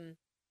like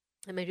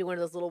it might be one of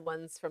those little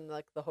ones from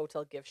like the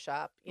hotel gift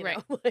shop,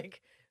 Right.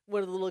 like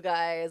one of the little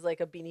guys,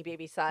 like a Beanie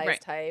Baby size Right.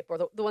 type, or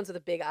the ones with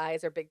the big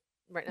eyes are big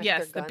right now.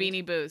 Yes, They're the gunned.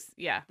 Beanie Boos.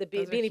 Yeah. The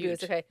Those are Beanie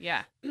Boos, huge. okay.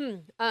 Yeah.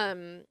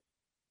 um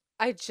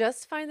I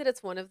just find that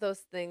it's one of those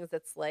things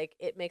that's like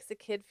it makes a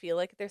kid feel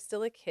like they're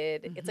still a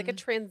kid. It's like a Mm-hmm.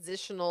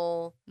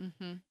 transitional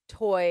Mm-hmm.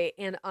 toy,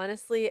 and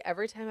honestly,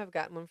 every time I've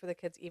gotten one for the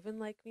kids, even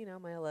like, my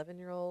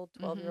 11-year-old,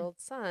 Mm-hmm. 12-year-old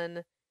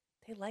son,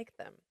 they like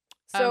them.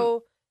 Um,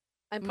 So,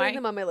 I'm putting my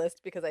them on my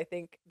list because I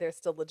think they're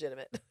still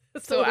legitimate. So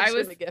Still a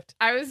legitimate gift.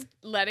 I was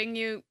letting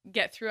you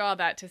get through all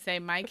that to say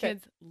my Okay.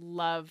 kids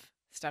love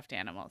stuffed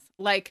animals.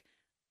 Like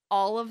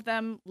all of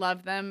them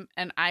love them,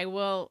 and I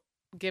will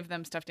give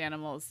them stuffed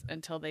animals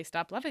until they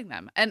stop loving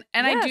them. And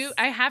Yes.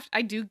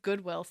 I do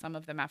Goodwill some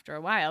of them after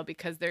a while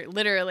because they're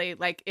literally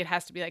like it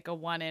has to be like a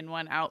one in,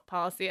 one out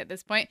policy at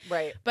this point.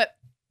 Right. But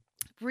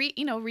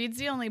Reed's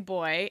the only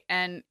boy,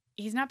 and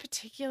he's not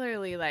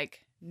particularly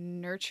like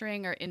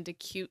nurturing or into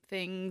cute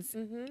things.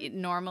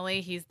 Mm-hmm.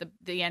 Normally, he's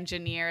the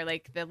engineer,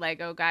 like the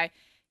Lego guy.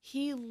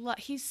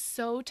 He's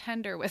so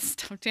tender with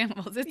stuffed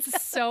animals.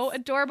 It's so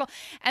adorable,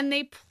 and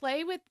they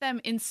play with them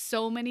in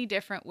so many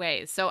different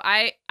ways. So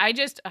I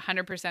just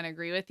 100%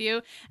 agree with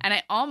you. And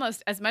I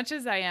almost, as much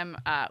as I am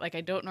like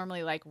I don't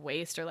normally like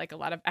waste or like a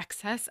lot of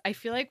excess, I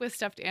feel like with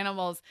stuffed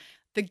animals,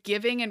 the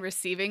giving and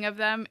receiving of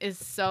them is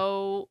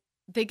so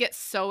they get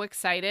so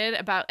excited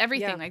about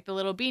everything, Yeah. like the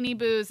little Beanie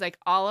Boos, like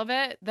all of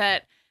it,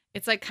 that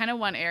it's like kind of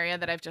one area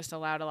that I've just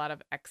allowed a lot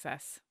of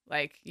excess.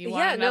 Like you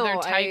want Yeah, another no,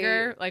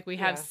 tiger? Like we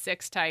have yeah.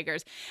 6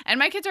 tigers. And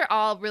my kids are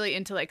all really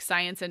into like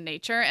science and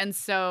nature. And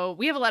so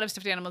we have a lot of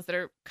stuffed animals that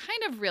are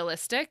kind of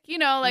realistic,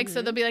 like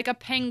so Mhm. there'll be like a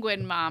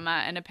penguin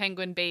mama and a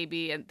penguin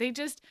baby, and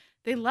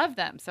they love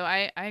them. So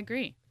I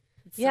agree.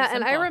 It's so Yeah,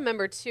 and I simple.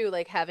 remember too,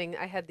 like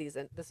I had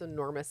this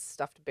enormous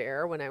stuffed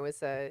bear when I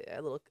was not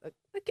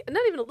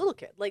even a little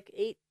kid, like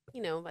 8.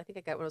 I think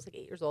I got when I was like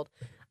 8 years old.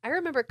 I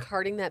remember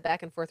carting that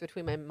back and forth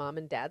between my mom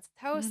and dad's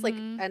house, like,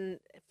 Mhm. and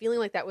feeling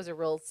like that was a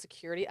real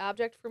security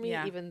object for me,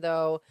 Yeah. even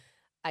though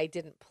I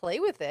didn't play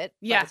with it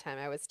by Yeah. the time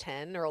I was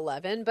 10 or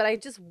 11. But I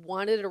just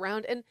wanted it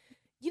around, and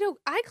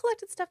I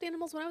collected stuffed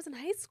animals when I was in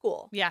high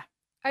school. Yeah.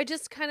 I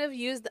just kind of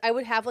I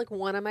would have like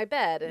one on my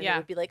bed, and it Yeah.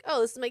 would be like,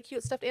 oh, this is my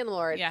cute stuffed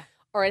animal, Yeah.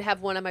 or I'd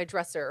have one on my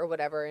dresser or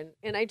whatever.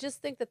 And I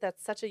just think that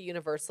that's such a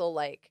universal,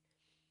 like,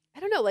 I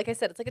don't know, like I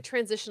said, it's like a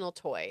transitional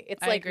toy.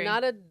 It's I like agree.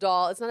 not a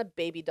doll, it's not a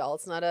baby doll,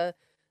 it's not a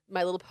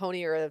My Little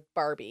Pony or a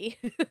Barbie,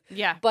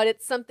 Yeah. but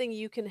it's something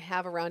you can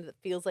have around that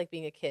feels like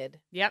being a kid.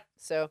 Yep.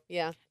 So,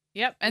 yeah.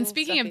 Yep. And Little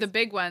speaking of the stuffies.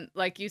 big one,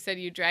 like you said,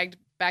 you dragged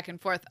back and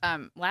forth.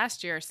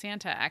 Last year,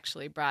 Santa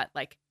actually brought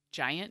like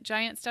giant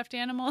stuffed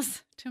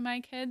animals to my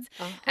kids.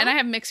 And I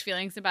have mixed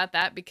feelings about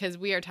that because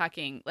we are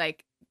talking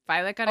like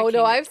Violet got a Oh, no,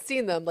 kangaroo. I've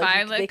seen them. Like,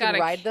 Violet they got can a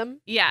ride them.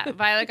 Yeah,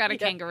 Violet got a Yeah.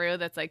 kangaroo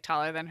that's like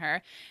taller than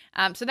her.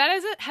 So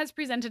that has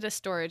presented a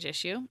storage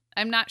issue.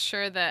 I'm not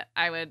sure that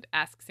I would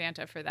ask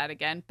Santa for that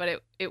again,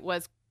 but it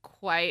was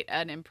quite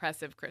an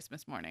impressive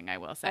Christmas morning, I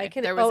will say.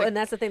 There was and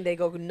that's the thing, they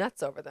go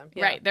nuts over them.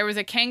 Yeah. Right. There was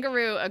a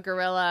kangaroo, a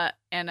gorilla,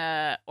 and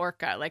a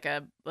orca, like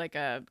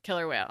a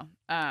killer whale.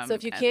 So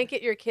if you can't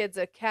get your kids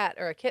a cat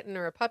or a kitten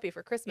or a puppy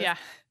for Christmas, yeah,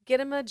 get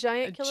them a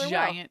giant killer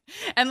whale.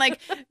 and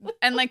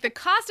like the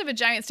cost of a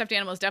giant stuffed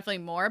animal is definitely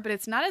more, but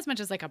it's not as much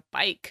as like a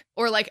bike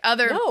or like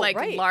other No, like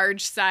right.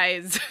 large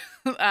size.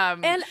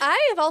 And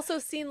I have also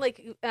seen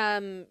like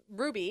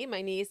Ruby,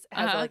 my niece,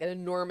 has Uh-huh. like an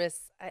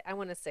enormous, I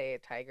want to say a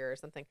tiger or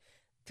something.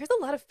 There's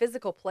a lot of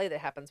physical play that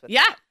happens with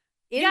Yeah. that.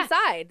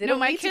 Inside. They don't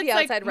my need to kids be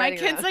outside my riding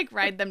kids around. like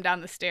ride them down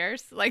the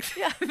stairs, like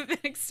Yeah.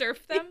 like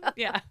surf them.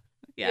 Yeah.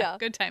 Yeah.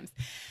 Good times.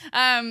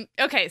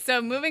 Okay,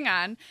 so moving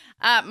on.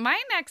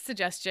 My next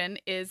suggestion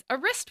is a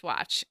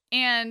wristwatch.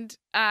 And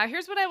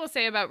here's what I will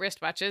say about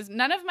wristwatches.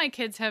 None of my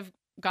kids have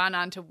gone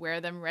on to wear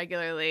them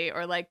regularly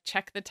or like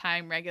check the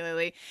time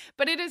regularly,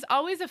 but it is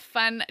always a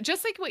fun,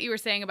 just like what you were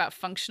saying about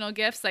functional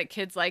gifts, like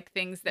kids like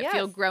things that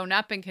feel Yes. grown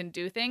up and can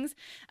do things.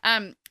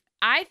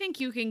 I think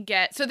you can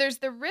get, so there's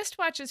the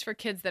wristwatches for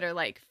kids that are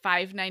like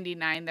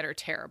 $5.99 that are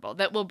terrible,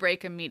 that will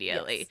break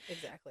immediately. Yes,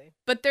 exactly.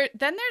 But then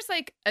there's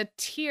like a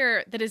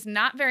tier that is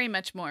not very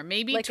much more,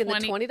 maybe Like in the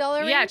 $20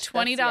 range? Yeah, That's-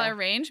 $20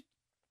 range.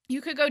 You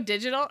could go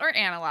digital or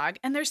analog,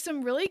 and there's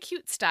some really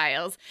cute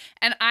styles.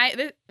 And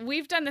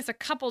we've done this a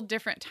couple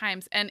different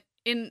times, and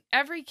in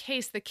every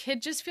case, the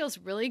kid just feels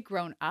really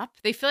grown up.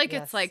 They feel like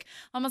it's like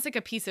almost like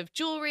a piece of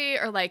jewelry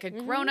or like a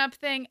grown up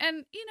thing.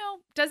 And,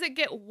 does it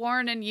get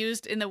worn and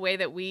used in the way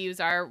that we use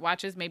our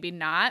watches? Maybe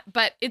not,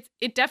 but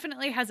it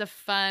definitely has a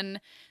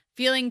fun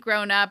feeling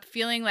grown up,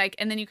 feeling like,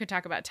 and then you could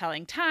talk about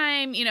telling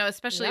time,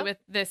 especially with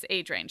this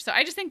age range. So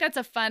I just think that's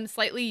a fun,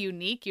 slightly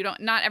unique.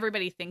 Not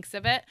everybody thinks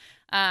of it.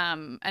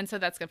 And so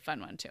that's a fun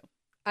one too.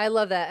 I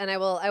love that. And I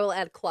will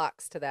add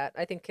clocks to that.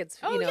 I think kids,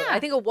 I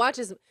think a watch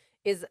is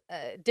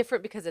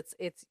different because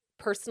it's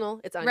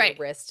personal. It's on your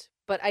wrist.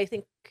 But I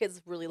think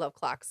kids really love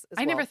clocks as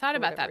well. I never thought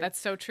about that. That's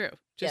so true.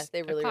 Yes,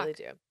 they really, really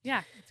do.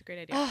 Yeah, it's a great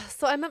idea.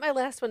 So I'm at my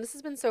last one. This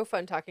has been so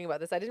fun talking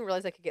about this. I didn't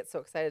realize I could get so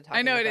excited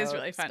talking about I know, it is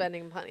really fun.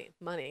 Spending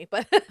money.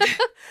 But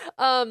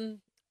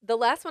the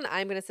last one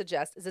I'm going to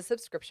suggest is a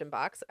subscription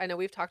box. I know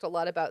we've talked a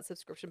lot about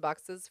subscription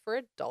boxes for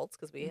adults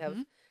because we have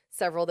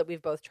several that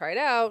we've both tried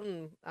out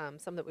and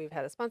some that we've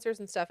had as sponsors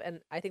and stuff. And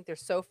I think they're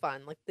so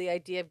fun. Like the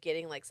idea of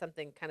getting like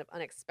something kind of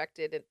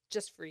unexpected and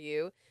just for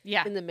you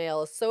in the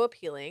mail is so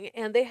appealing.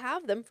 And they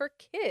have them for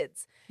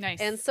kids. Nice.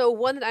 And so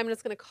one that I'm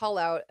just going to call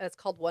out, it's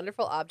called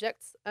Wonderful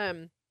Objects.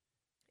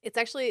 It's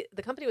actually,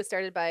 the company was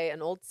started by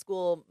an old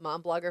school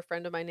mom blogger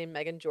friend of mine named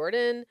Megan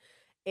Jordan.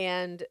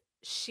 And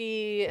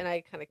she and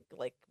I kind of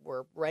like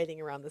were writing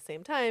around the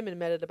same time and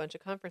met at a bunch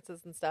of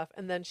conferences and stuff.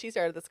 And then she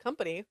started this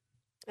company.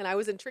 And I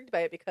was intrigued by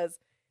it because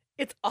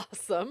it's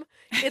awesome.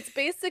 It's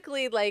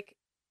basically like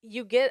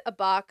you get a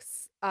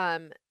box,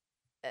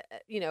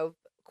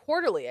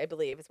 quarterly, I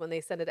believe, is when they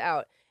send it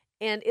out.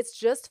 And it's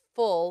just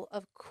full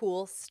of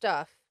cool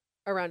stuff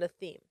around a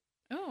theme.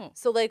 Oh.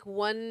 So like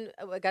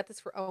I got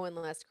this for Owen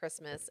last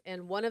Christmas.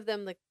 And one of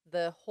them, like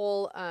the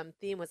whole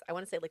theme was, I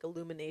want to say like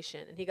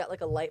illumination. And he got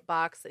like a light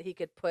box that he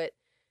could put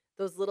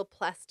those little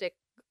plastic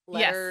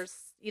letters.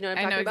 Yes. You know what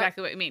I'm talking about? I know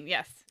exactly what you mean.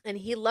 Yes. And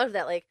he loved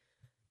that. Like,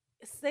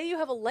 say you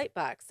have a light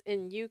box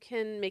and you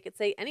can make it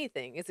say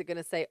anything. Is it going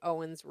to say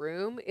Owen's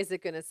room? Is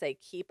it going to say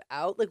keep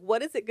out? Like,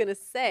 what is it going to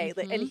say?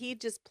 Like, and he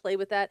just played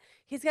with that.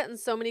 He's gotten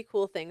so many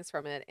cool things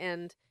from it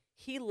and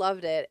he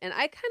loved it. And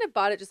I kind of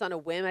bought it just on a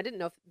whim. I didn't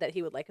know that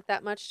he would like it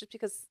that much just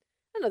because,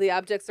 I don't know, the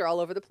objects are all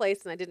over the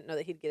place and I didn't know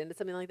that he'd get into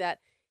something like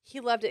that. He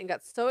loved it and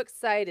got so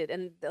excited.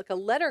 And like a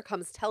letter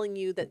comes telling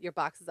you that your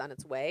box is on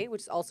its way,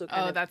 which is also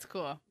kind of that's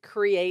cool.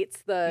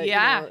 Creates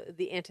the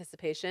the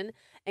anticipation.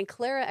 And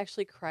Clara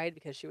actually cried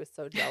because she was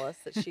so jealous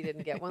that she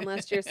didn't get one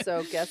last year.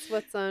 So guess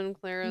what's on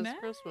Clara's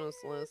Christmas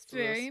list?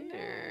 Very this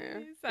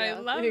year? nice. I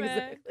love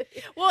it.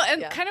 Well,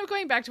 and kind of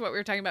going back to what we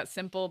were talking about,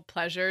 simple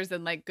pleasures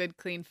and like good,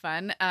 clean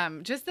fun.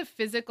 Just the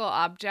physical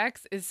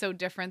objects is so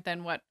different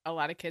than what a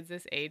lot of kids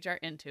this age are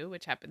into,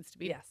 which happens to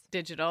be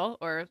digital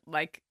or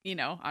like,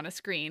 on a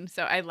screen.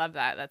 So I love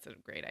that. That's a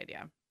great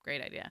idea.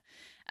 Great idea.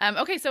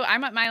 Okay, so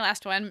I'm at my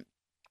last one.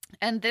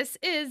 And this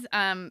is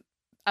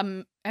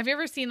have you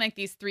ever seen like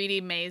these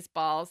 3D maze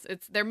balls?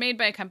 They're made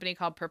by a company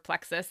called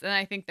Perplexus, and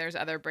I think there's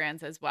other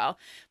brands as well.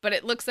 But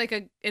it looks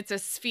like it's a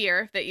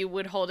sphere that you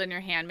would hold in your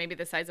hand, maybe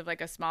the size of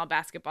like a small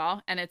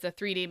basketball, and it's a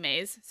 3D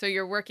maze. So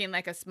you're working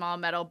like a small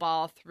metal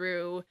ball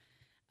through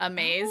a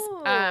maze.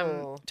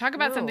 Talk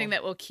about something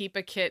that will keep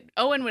a kid.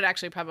 Owen would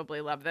actually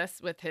probably love this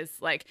with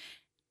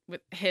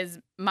his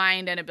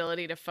mind and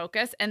ability to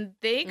focus. And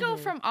they go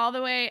from all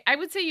the way, I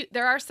would say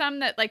there are some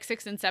that like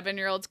 6 and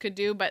 7-year-olds could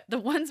do, but the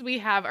ones we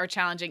have are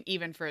challenging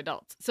even for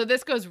adults. So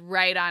this goes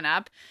right on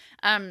up.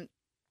 I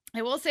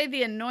will say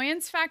the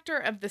annoyance factor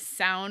of the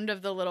sound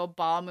of the little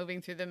ball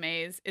moving through the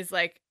maze is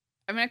like,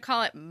 I'm going to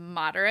call it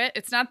moderate.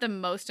 It's not the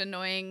most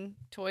annoying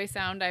toy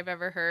sound I've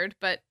ever heard,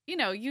 but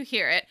you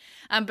hear it.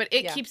 But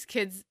it keeps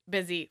kids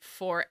busy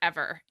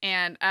forever.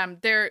 And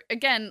they're,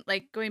 again,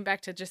 like going back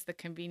to just the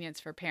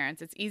convenience for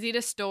parents. It's easy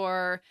to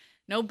store,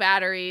 no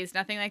batteries,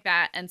 nothing like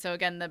that. And so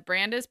again, the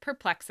brand is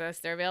Perplexus.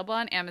 They're available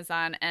on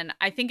Amazon. And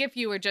I think if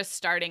you were just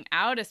starting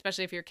out,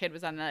 especially if your kid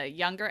was on the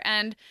younger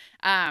end,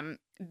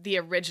 the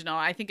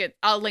original,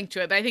 I'll link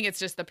to it, but I think it's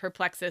just the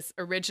Perplexus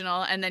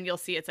original. And then you'll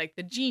see it's like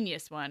the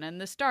Genius one and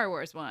the Star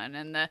Wars one.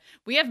 And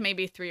we have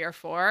maybe 3 or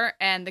 4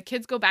 and the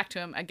kids go back to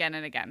them again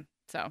and again.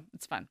 So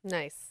it's fun.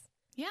 Nice.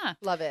 Yeah.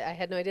 Love it. I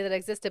had no idea that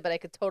existed, but I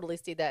could totally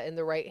see that in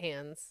the right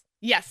hands.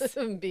 Yes.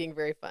 Being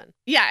very fun.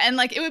 Yeah. And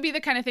like, it would be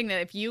the kind of thing that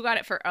if you got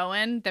it for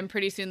Owen, then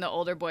pretty soon the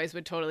older boys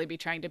would totally be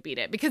trying to beat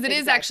it because it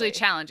is actually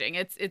challenging.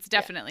 It's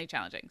definitely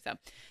challenging. So,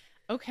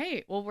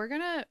 okay. Well, we're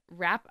going to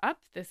wrap up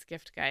this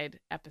gift guide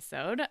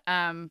episode.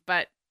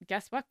 But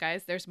guess what,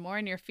 guys? There's more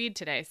in your feed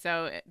today.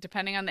 So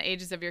depending on the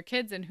ages of your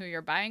kids and who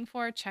you're buying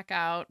for, check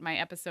out my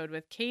episode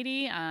with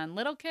Katie on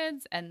little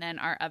kids and then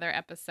our other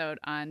episode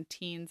on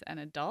teens and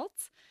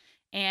adults.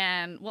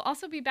 And we'll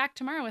also be back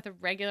tomorrow with a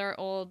regular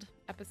old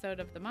episode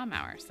of the Mom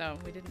Hour. So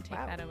we didn't take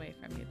that away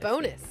from you.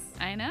 Bonus.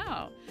 Week. I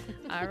know.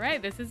 All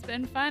right. This has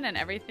been fun and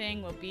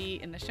everything will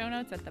be in the show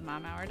notes at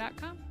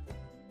themomhour.com.